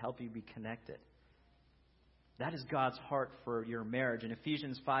you, to help you be connected. That is God's heart for your marriage. In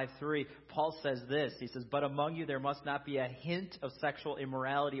Ephesians 5:3, Paul says this. He says, but among you there must not be a hint of sexual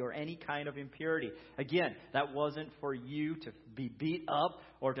immorality or any kind of impurity. Again, that wasn't for you to be beat up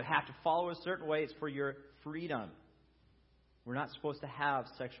or to have to follow a certain way. It's for your freedom. We're not supposed to have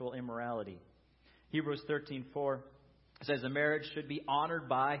sexual immorality. Hebrews 13:4 says the marriage should be honored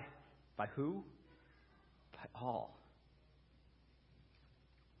by who? By all.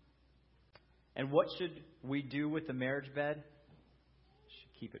 And what should we do with the marriage bed? We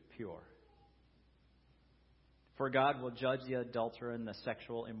should keep it pure. For God will judge the adulterer and the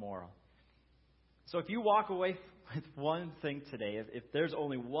sexual immoral. So if you walk away with one thing today, if there's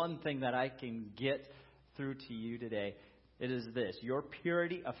only one thing that I can get through to you today, it is this. Your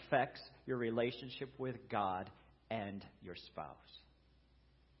purity affects your relationship with God and your spouse.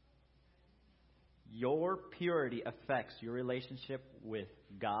 Your purity affects your relationship with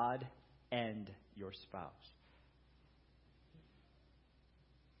God and your spouse.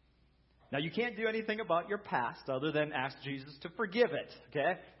 Now, you can't do anything about your past other than ask Jesus to forgive it,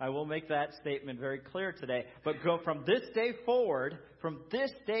 okay? I will make that statement very clear today. But go from this day forward,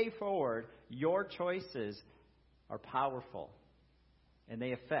 your choices are powerful, and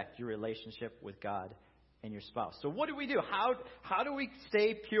they affect your relationship with God and your spouse. So what do we do? How do we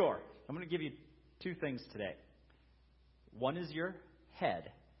stay pure? I'm going to give you two things today. One is your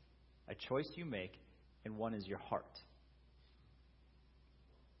head, a choice you make, and one is your heart.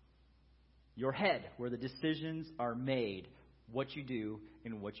 Your head, where the decisions are made, what you do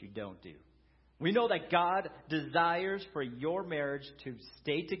and what you don't do. We know that God desires for your marriage to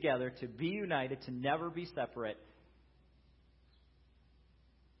stay together, to be united, to never be separate.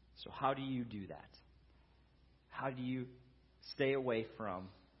 So how do you do that? How do you stay away from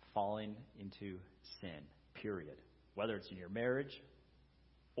falling into sin, period? Whether it's in your marriage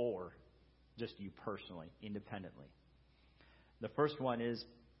or just you personally, independently. The first one is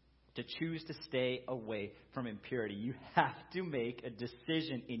to choose to stay away from impurity. You have to make a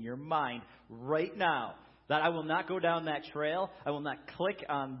decision in your mind right now that I will not go down that trail. I will not click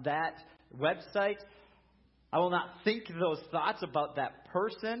on that website. I will not think those thoughts about that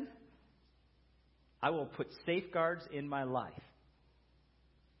person. I will put safeguards in my life.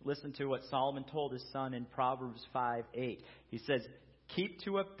 Listen to what Solomon told his son in Proverbs 5:8. He says, keep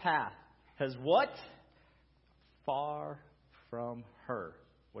to a path. Has what? Far from her.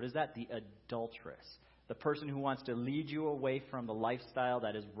 What is that? The adulteress. The person who wants to lead you away from the lifestyle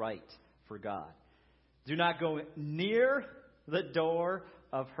that is right for God. Do not go near the door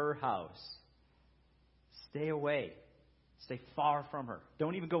of her house. Stay away. Stay far from her.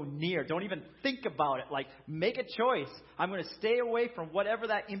 Don't even go near. Don't even think about it. Like, make a choice. I'm going to stay away from whatever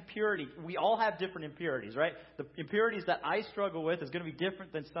that impurity. We all have different impurities, right? The impurities that I struggle with is going to be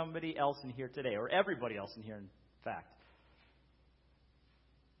different than somebody else in here today, or everybody else in here, in fact.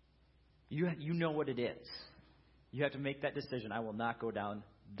 You know what it is. You have to make that decision. I will not go down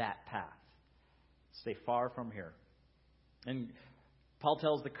that path. Stay far from here. And Paul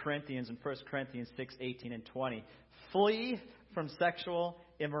tells the Corinthians in 1 Corinthians 6:18 and 20, flee from sexual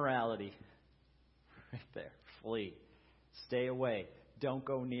immorality. Right there. Flee. Stay away. Don't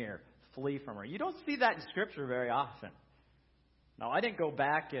go near. Flee from her. You don't see that in Scripture very often. Now, I didn't go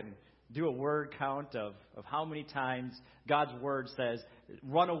back and do a word count of how many times God's Word says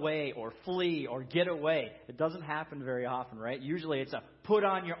run away or flee or get away. It doesn't happen very often, right? Usually it's a put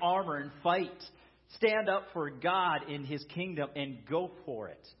on your armor and fight. Stand up for God in His kingdom and go for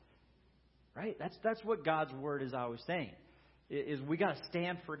it. Right? That's what God's Word is always saying. Is we got to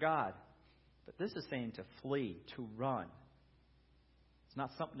stand for God. But this is saying to flee, to run. It's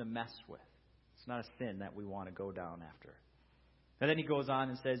not something to mess with. It's not a sin that we want to go down after. And then he goes on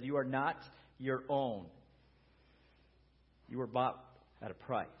and says, you are not your own. You were bought at a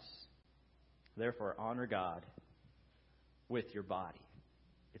price. Therefore, honor God with your body.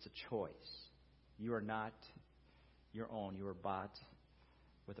 It's a choice. You are not your own. You were bought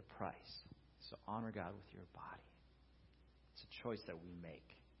with a price. So honor God with your body. It's a choice that we make.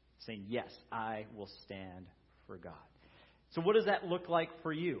 Saying, yes, I will stand for God. So what does that look like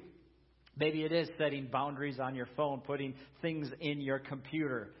for you? Maybe it is setting boundaries on your phone, putting things in your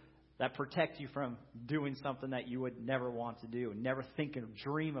computer that protect you from doing something that you would never want to do, never think or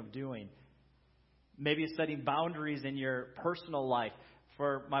dream of doing. Maybe it's setting boundaries in your personal life.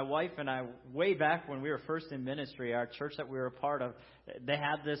 For my wife and I, way back when we were first in ministry, our church that we were a part of, they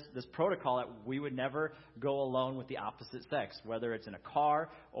had this protocol that we would never go alone with the opposite sex, whether it's in a car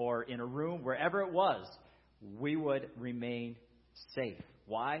or in a room, wherever it was, we would remain safe.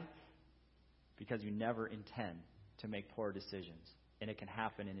 Why? Because you never intend to make poor decisions. And it can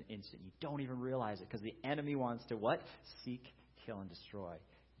happen in an instant. You don't even realize it because the enemy wants to what? Seek, kill, and destroy.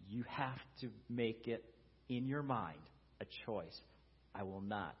 You have to make it in your mind a choice. I will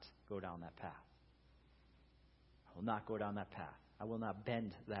not go down that path. I will not go down that path. I will not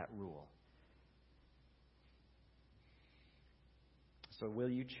bend that rule. So will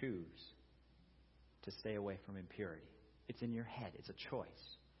you choose to stay away from impurity? It's in your head. It's a choice.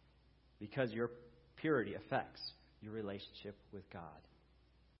 Because your purity affects your relationship with God,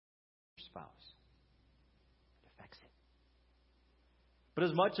 your spouse. It affects it. But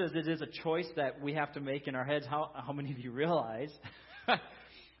as much as it is a choice that we have to make in our heads, how many of you realize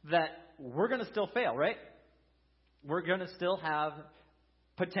that we're going to still fail, right? We're going to still have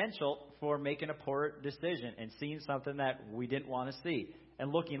potential for making a poor decision and seeing something that we didn't want to see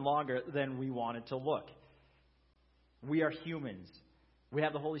and looking longer than we wanted to look. We are humans. We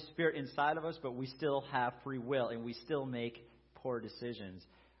have the Holy Spirit inside of us, but we still have free will, and we still make poor decisions.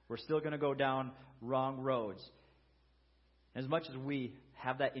 We're still going to go down wrong roads. As much as we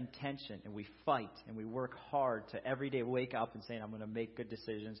have that intention, and we fight, and we work hard to every day wake up and saying, I'm going to make good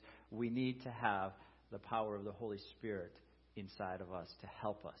decisions, we need to have the power of the Holy Spirit inside of us to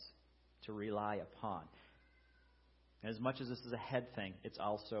help us, to rely upon. And as much as this is a head thing, it's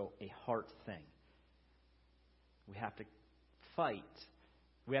also a heart thing. We have to fight.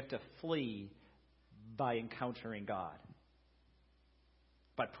 We have to flee by encountering God,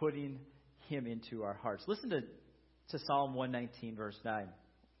 by putting Him into our hearts. Listen to Psalm 119, verse 9.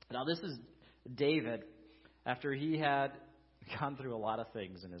 Now, this is David after he had gone through a lot of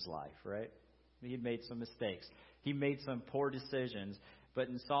things in his life, right? He had made some mistakes. He made some poor decisions. But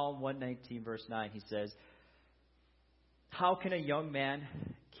in Psalm 119, verse 9, he says, how can a young man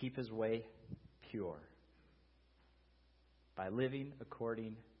keep his way pure? By living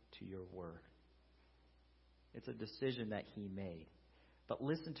according to your word. It's a decision that he made. But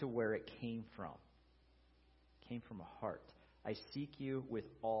listen to where it came from. It came from a heart. I seek you with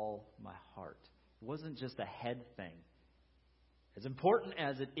all my heart. It wasn't just a head thing. As important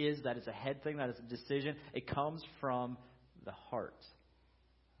as it is that it's a head thing, that it's a decision, it comes from the heart.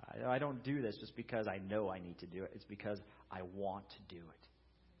 I don't do this just because I know I need to do it. It's because I want to do it.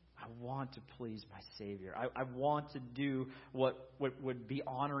 I want to please my Savior. I want to do what would be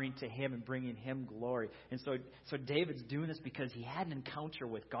honoring to Him and bringing Him glory. And so David's doing this because he had an encounter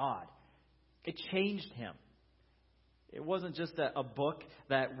with God. It changed him. It wasn't just a book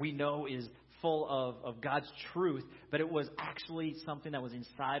that we know is full of God's truth, but it was actually something that was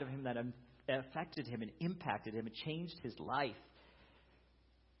inside of him that affected him and impacted him. It changed his life.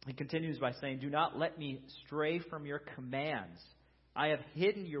 He continues by saying, do not let me stray from your commands. I have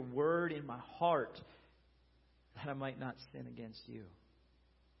hidden your word in my heart that I might not sin against you.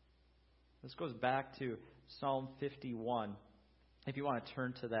 This goes back to Psalm 51. If you want to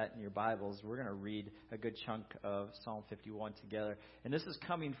turn to that in your Bibles, we're going to read a good chunk of Psalm 51 together. And this is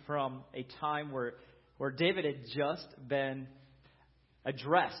coming from a time where David had just been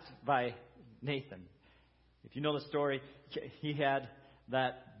addressed by Nathan. If you know the story, he had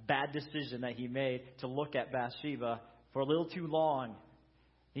that bad decision that he made to look at Bathsheba for a little too long.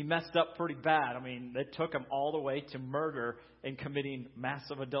 He messed up pretty bad. I mean, it took him all the way to murder and committing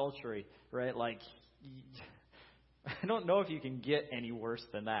massive adultery, right? Like, I don't know if you can get any worse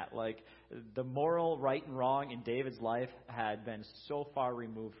than that. Like, the moral right and wrong in David's life had been so far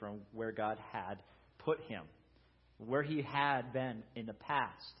removed from where God had put him, where he had been in the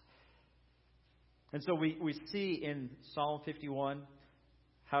past. And so we see in Psalm 51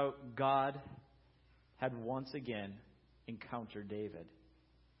 how God had once again encountered David.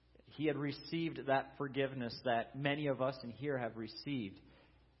 He had received that forgiveness that many of us in here have received.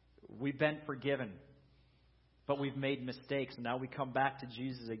 We've been forgiven, but we've made mistakes. And now we come back to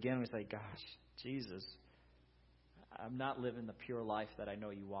Jesus again and we say, gosh, Jesus, I'm not living the pure life that I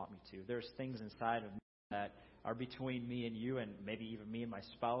know you want me to. There's things inside of me that are between me and you, and maybe even me and my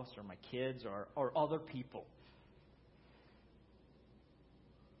spouse or my kids or other people.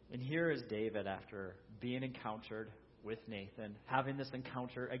 And here is David after being encountered with Nathan, having this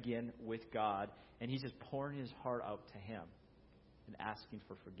encounter again with God, and he's just pouring his heart out to him. and asking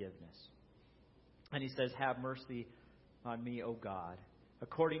for forgiveness. And he says, have mercy on me, O God,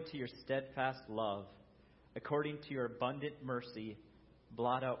 according to your steadfast love, according to your abundant mercy,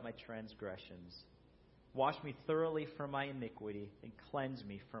 blot out my transgressions. Wash me thoroughly from my iniquity and cleanse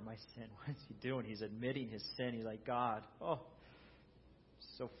me from my sin. What is he doing? He's admitting his sin. He's like, God,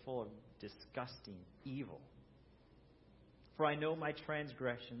 so full of disgusting evil. For I know my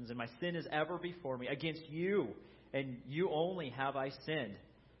transgressions, and my sin is ever before me. Against you, and you only have I sinned,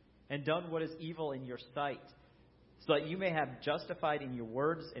 and done what is evil in your sight, so that you may have justified in your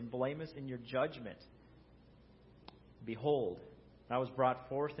words and blameless in your judgment. Behold, I was brought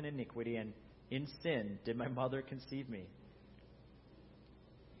forth in iniquity, and in sin did my mother conceive me.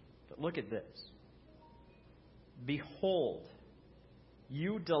 But look at this. Behold,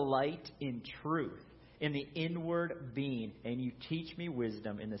 you delight in truth, in the inward being, and you teach me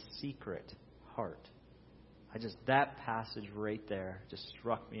wisdom in the secret heart. That passage right there just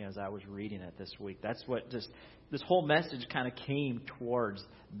struck me as I was reading it this week. That's what this whole message kind of came towards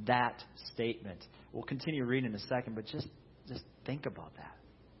that statement. We'll continue reading in a second, but just think about that.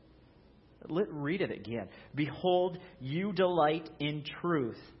 Read it again. Behold, you delight in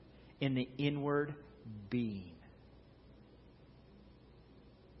truth, in the inward being.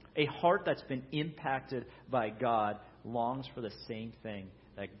 A heart that's been impacted by God longs for the same thing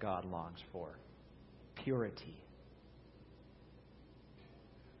that God longs for. Purity.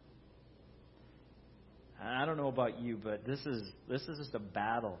 I don't know about you, but this is just a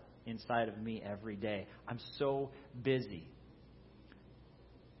battle inside of me every day. I'm so busy.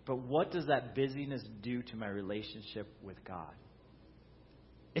 But what does that busyness do to my relationship with God?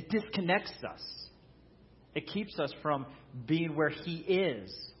 It disconnects us. It keeps us from being where He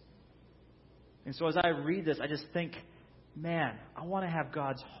is. And so as I read this, I just think, man, I want to have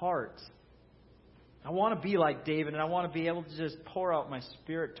God's heart. I want to be like David, and I want to be able to just pour out my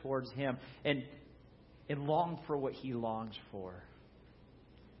spirit towards Him and long for what He longs for.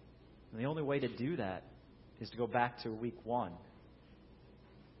 And the only way to do that is to go back to week 1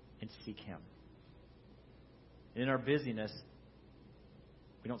 and seek Him. In our busyness,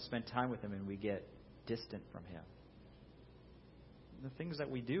 we don't spend time with Him and we get distant from Him. The things that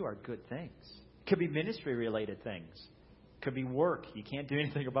we do are good things. It could be ministry-related things. It could be work. You can't do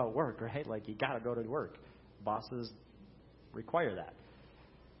anything about work, right? Like, you got to go to work. Bosses require that.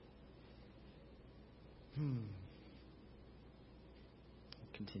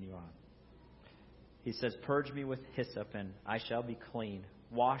 Continue on. He says, purge me with hyssop, and I shall be clean.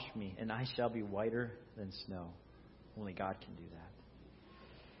 Wash me, and I shall be whiter than snow. Only God can do that.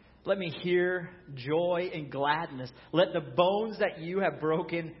 Let me hear joy and gladness. Let the bones that you have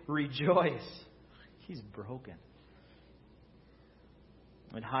broken rejoice. He's broken.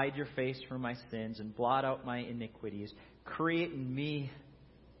 And hide your face from my sins and blot out my iniquities. Create in me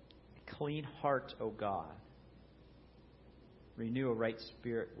a clean heart, O God. Renew a right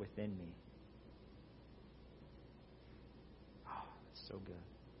spirit within me. Oh, that's so good.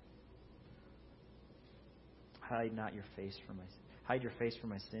 Hide your face from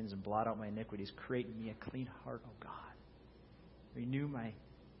my sins and blot out my iniquities. Create in me a clean heart, O God. Renew my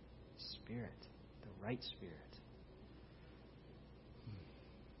spirit, the right spirit.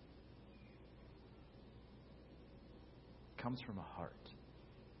 It comes from a heart.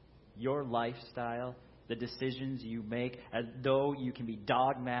 Your lifestyle, the decisions you make, as though you can be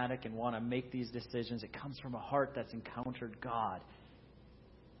dogmatic and want to make these decisions, it comes from a heart that's encountered God.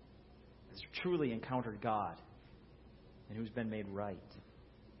 Has truly encountered God. And who's been made right.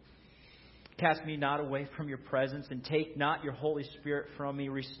 Cast me not away from your presence, and take not your Holy Spirit from me.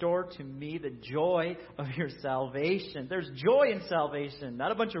 Restore to me the joy of your salvation. There's joy in salvation.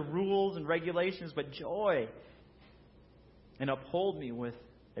 Not a bunch of rules and regulations, but joy. And uphold me with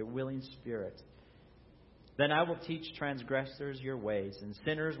a willing spirit. Then I will teach transgressors your ways, and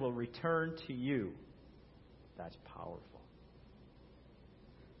sinners will return to you. That's powerful.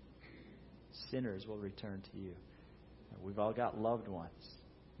 Sinners will return to you. We've all got loved ones,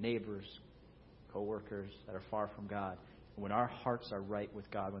 neighbors, co-workers that are far from God. When our hearts are right with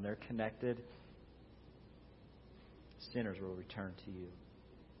God, when they're connected, sinners will return to you.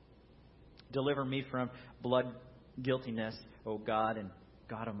 Deliver me from blood guiltiness, O God, and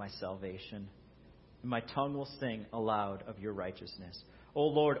God of my salvation. And my tongue will sing aloud of your righteousness. O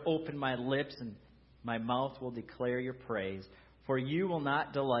Lord, open my lips, and my mouth will declare your praise. For you will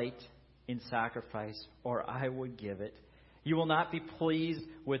not delight in sacrifice, or I would give it. You will not be pleased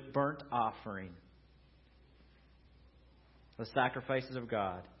with burnt offering. The sacrifices of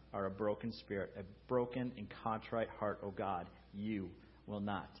God are a broken spirit, a broken and contrite heart, O God, you will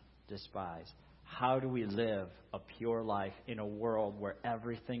not despise. How do we live a pure life in a world where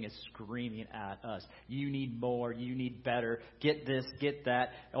everything is screaming at us? You need more. You need better. Get this, get that.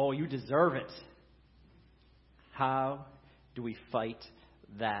 Oh, you deserve it. How do we fight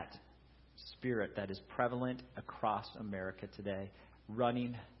that spirit that is prevalent across America today?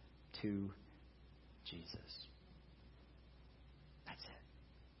 Running to Jesus. That's it.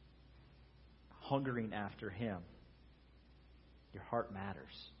 Hungering after Him. Your heart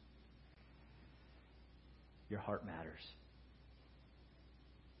matters. Your heart matters.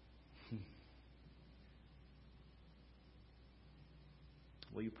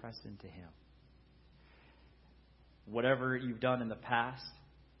 Will you press into Him? Whatever you've done in the past,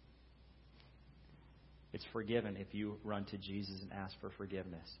 it's forgiven if you run to Jesus and ask for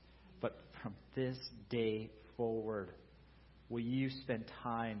forgiveness. But from this day forward, will you spend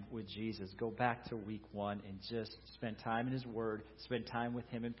time with Jesus? Go back to week 1 and just spend time in His Word, spend time with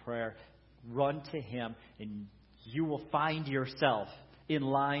Him in prayer. Run to Him, and you will find yourself in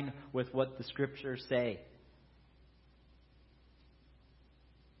line with what the Scriptures say.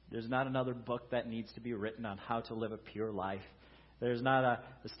 There's not another book that needs to be written on how to live a pure life. There's not a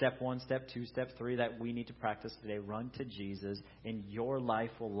step 1, step 2, step 3 that we need to practice today. Run to Jesus, and your life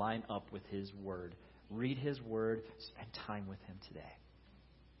will line up with His Word. Read His Word. Spend time with Him today.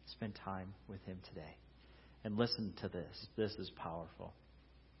 Spend time with Him today. And listen to this. This is powerful.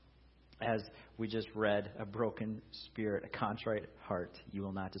 As we just read, a broken spirit, a contrite heart, you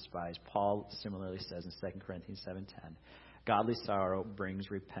will not despise. Paul similarly says in 2 Corinthians 7:10, godly sorrow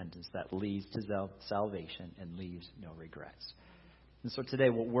brings repentance that leads to salvation and leaves no regrets. And so today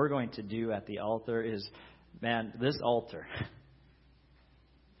what we're going to do at the altar is, this altar,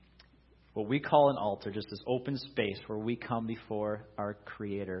 what we call an altar, just this open space where we come before our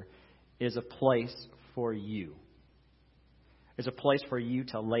Creator, is a place for you. It's a place for you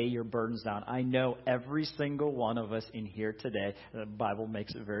to lay your burdens down. I know every single one of us in here today, the Bible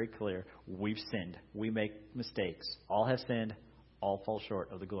makes it very clear, we've sinned. We make mistakes. All have sinned. All fall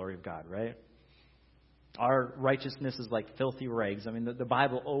short of the glory of God, right? Our righteousness is like filthy rags. I mean, the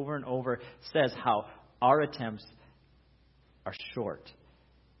Bible over and over says how our attempts are short.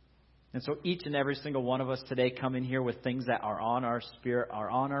 And so each and every single one of us today come in here with things that are on our spirit, are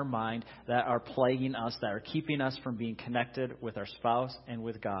on our mind, that are plaguing us, that are keeping us from being connected with our spouse and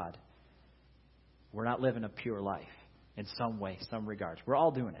with God. We're not living a pure life in some way, some regards. We're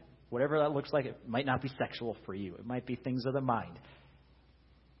all doing it. Whatever that looks like, it might not be sexual for you. It might be things of the mind.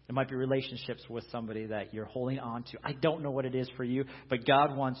 It might be relationships with somebody that you're holding on to. I don't know what it is for you, but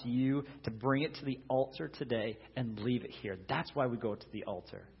God wants you to bring it to the altar today and leave it here. That's why we go to the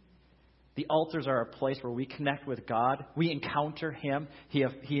altar. The altars are a place where we connect with God. We encounter Him. He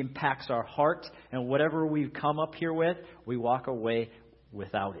impacts our heart. And whatever we've come up here with, we walk away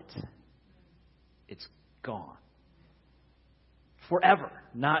without it. It's gone. Forever.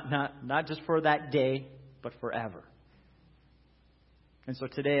 Not just for that day, but forever. And so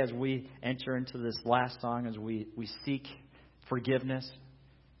today, as we enter into this last song, as we seek forgiveness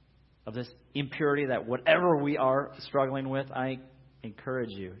of this impurity, that whatever we are struggling with, I encourage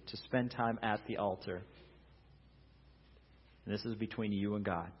you to spend time at the altar. And this is between you and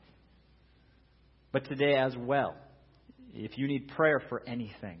God. But today as well, if you need prayer for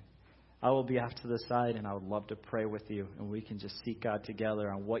anything, I will be off to the side and I would love to pray with you. And we can just seek God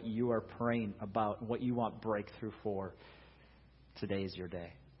together on what you are praying about and what you want breakthrough for. Today is your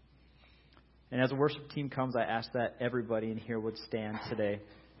day. And as the worship team comes, I ask that everybody in here would stand today.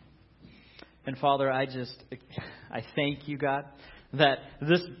 And Father, I thank you, God, that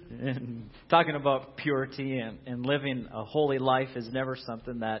this, talking about purity and living a holy life is never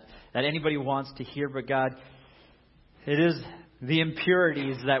something that anybody wants to hear. But God, it is the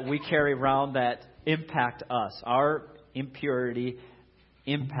impurities that we carry around that impact us. Our impurity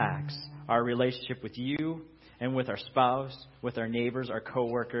impacts our relationship with you and with our spouse, with our neighbors, our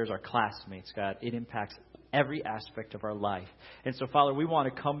coworkers, our classmates, God. It impacts every aspect of our life. And so, Father, we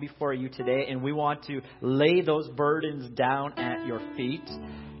want to come before you today and we want to lay those burdens down at your feet,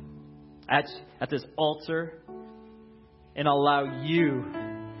 at this altar, and allow you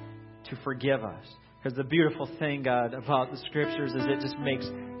to forgive us. Because the beautiful thing, God, about the Scriptures is it just makes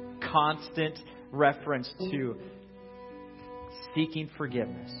constant reference to seeking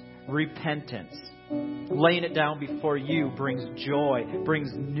forgiveness, repentance. Laying it down before you brings joy,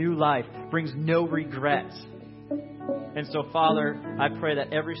 brings new life, brings no regrets. And so, Father, I pray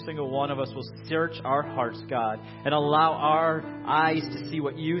that every single one of us will search our hearts, God, and allow our eyes to see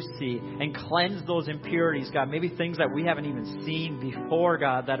what you see and cleanse those impurities, God. Maybe things that we haven't even seen before,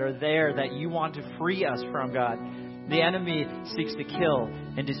 God, that are there that you want to free us from, God. The enemy seeks to kill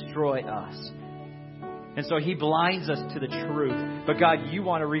and destroy us. And so He blinds us to the truth. But God, You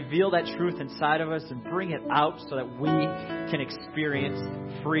want to reveal that truth inside of us and bring it out so that we can experience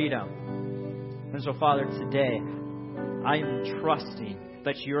freedom. And so, Father, today, I am trusting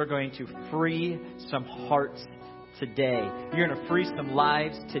that You're going to free some hearts today. You're going to free some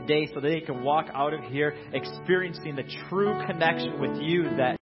lives today so they can walk out of here experiencing the true connection with You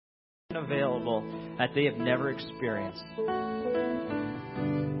that is available that they have never experienced.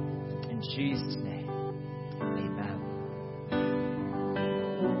 In Jesus' name.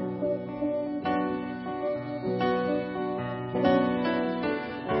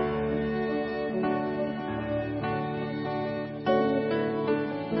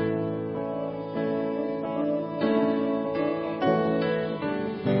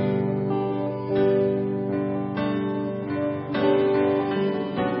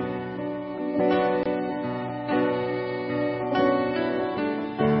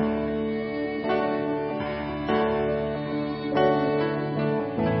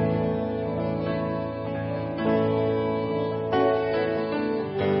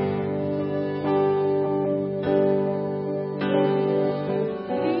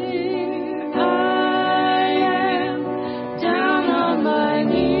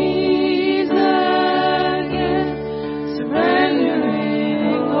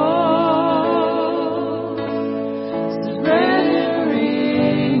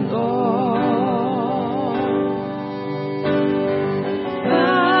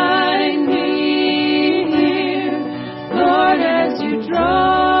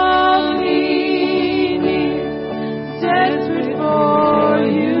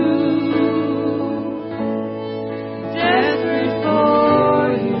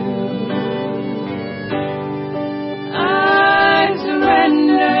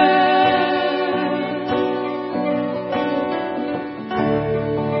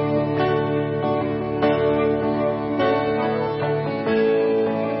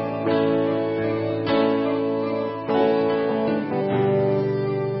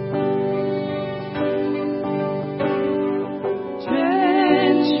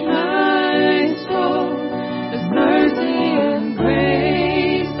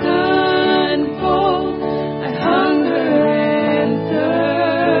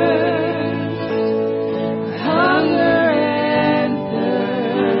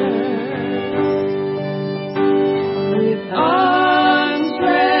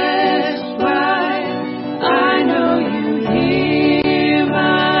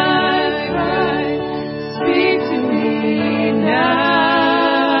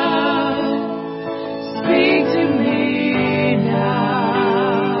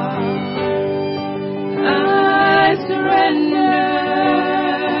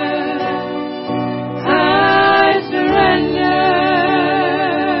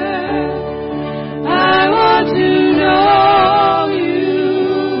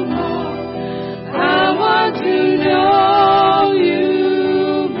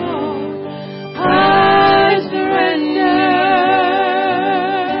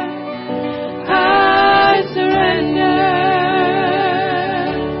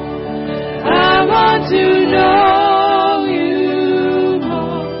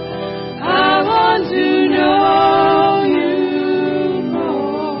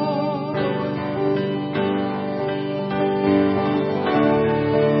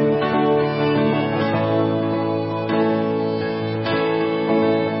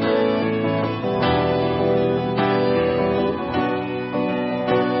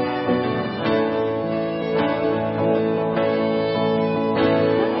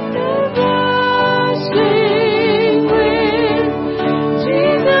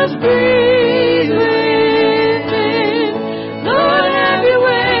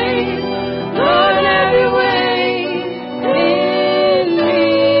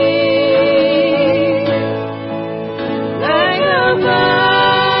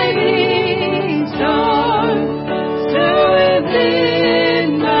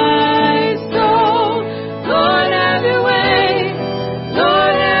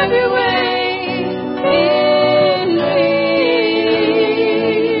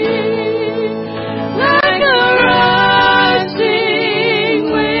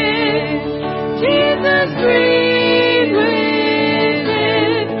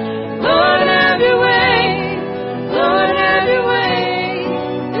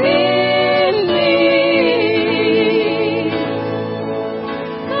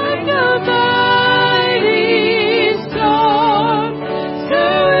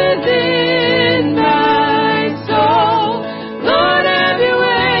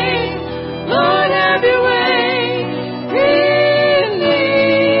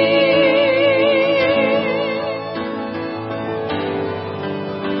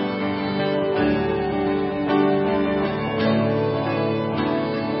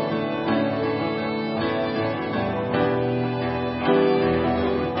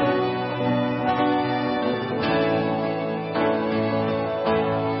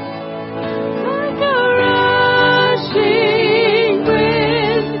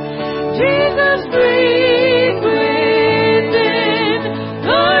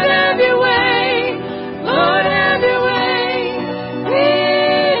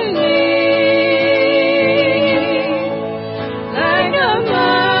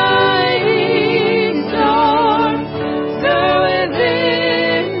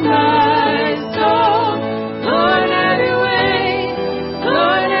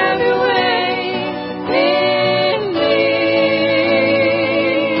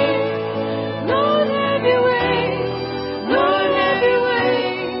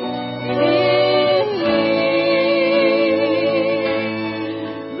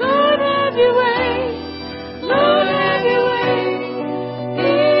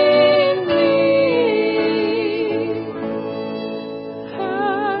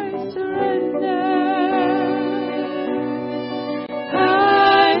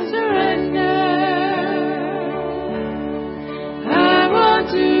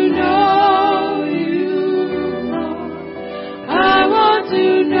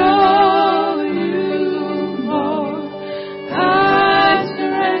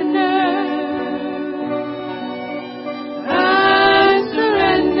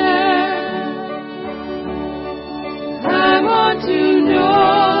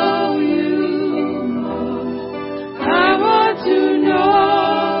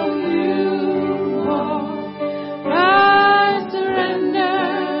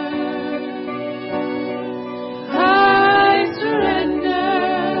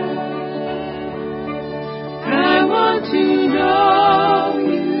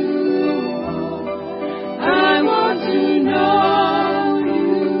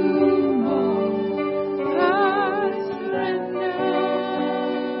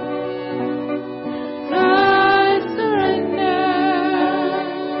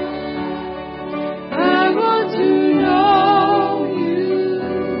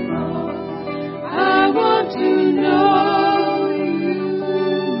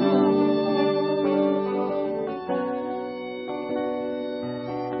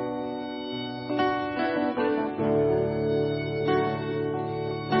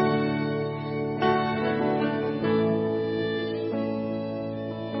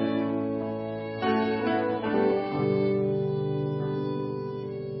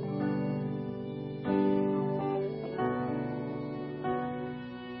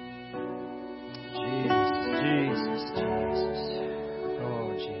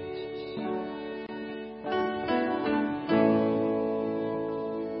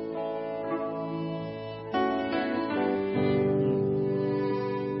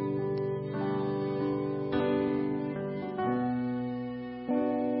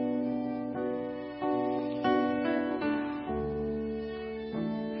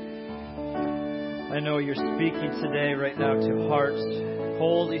 I know you're speaking today right now to hearts.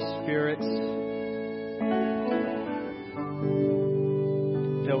 Holy Spirit,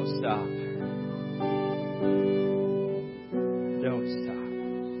 don't stop. Don't stop.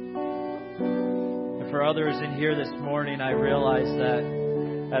 And for others in here this morning, I realize that,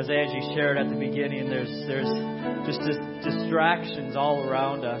 as Angie shared at the beginning, there's just distractions all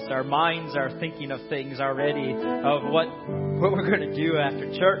around us. Our minds are thinking of things already, of what we're going to do after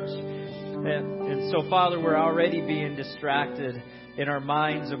church. And so, Father, we're already being distracted in our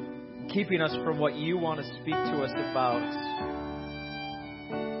minds, of keeping us from what you want to speak to us about.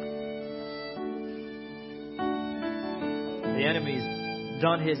 The enemy's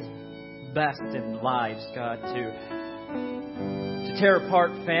done his best in lives, God, to tear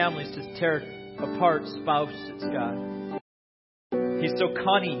apart families, to tear apart spouses, God. He's so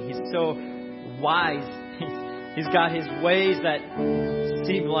cunning. He's so wise. He's got his ways that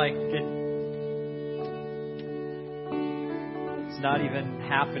seem like it's not even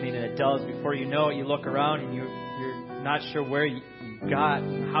happening, and it does. Before you know it, you look around and you're not sure where you got,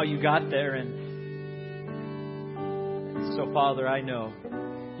 how you got there. And so, Father, I know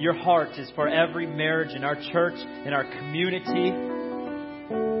your heart is for every marriage in our church, in our community,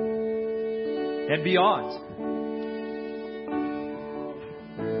 and beyond,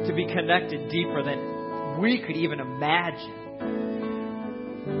 to be connected deeper than we could even imagine.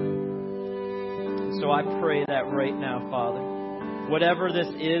 So I pray that right now, Father, whatever this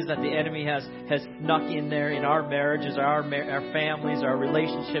is that the enemy has snuck in there in our marriages, our families, our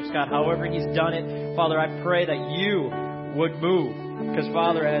relationships, God, however he's done it, Father, I pray that you would move. Because,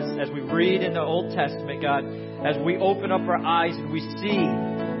 Father, as we read in the Old Testament, God, as we open up our eyes and we see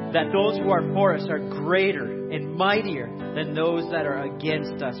that those who are for us are greater and mightier than those that are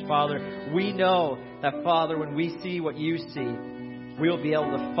against us, Father, we know that, Father, when we see what you see, we'll be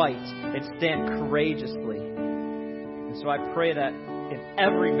able to fight and stand courageously. And so I pray that in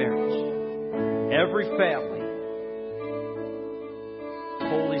every marriage, every family,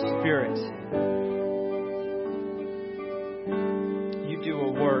 Holy Spirit, you do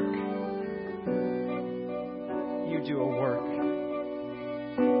a work. You do a work.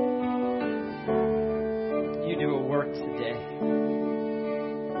 You do a work today.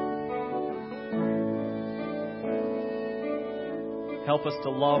 Help us to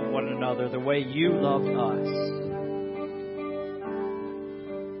love one another the way you loved us.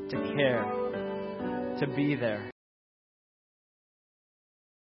 To care. To be there.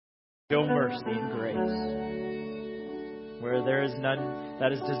 Show mercy and grace where there is none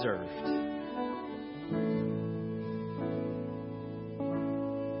that is deserved.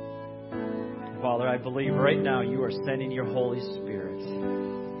 Father, I believe right now you are sending your Holy Spirit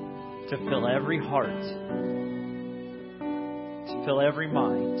to fill every heart, to fill every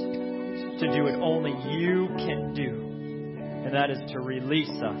mind, to do what only you can do, and that is to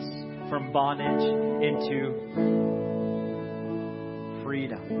release us from bondage into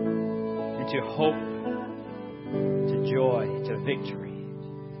freedom, into hope, to joy, to victory.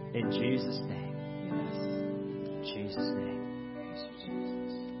 In Jesus' name. Yes. In Jesus' name.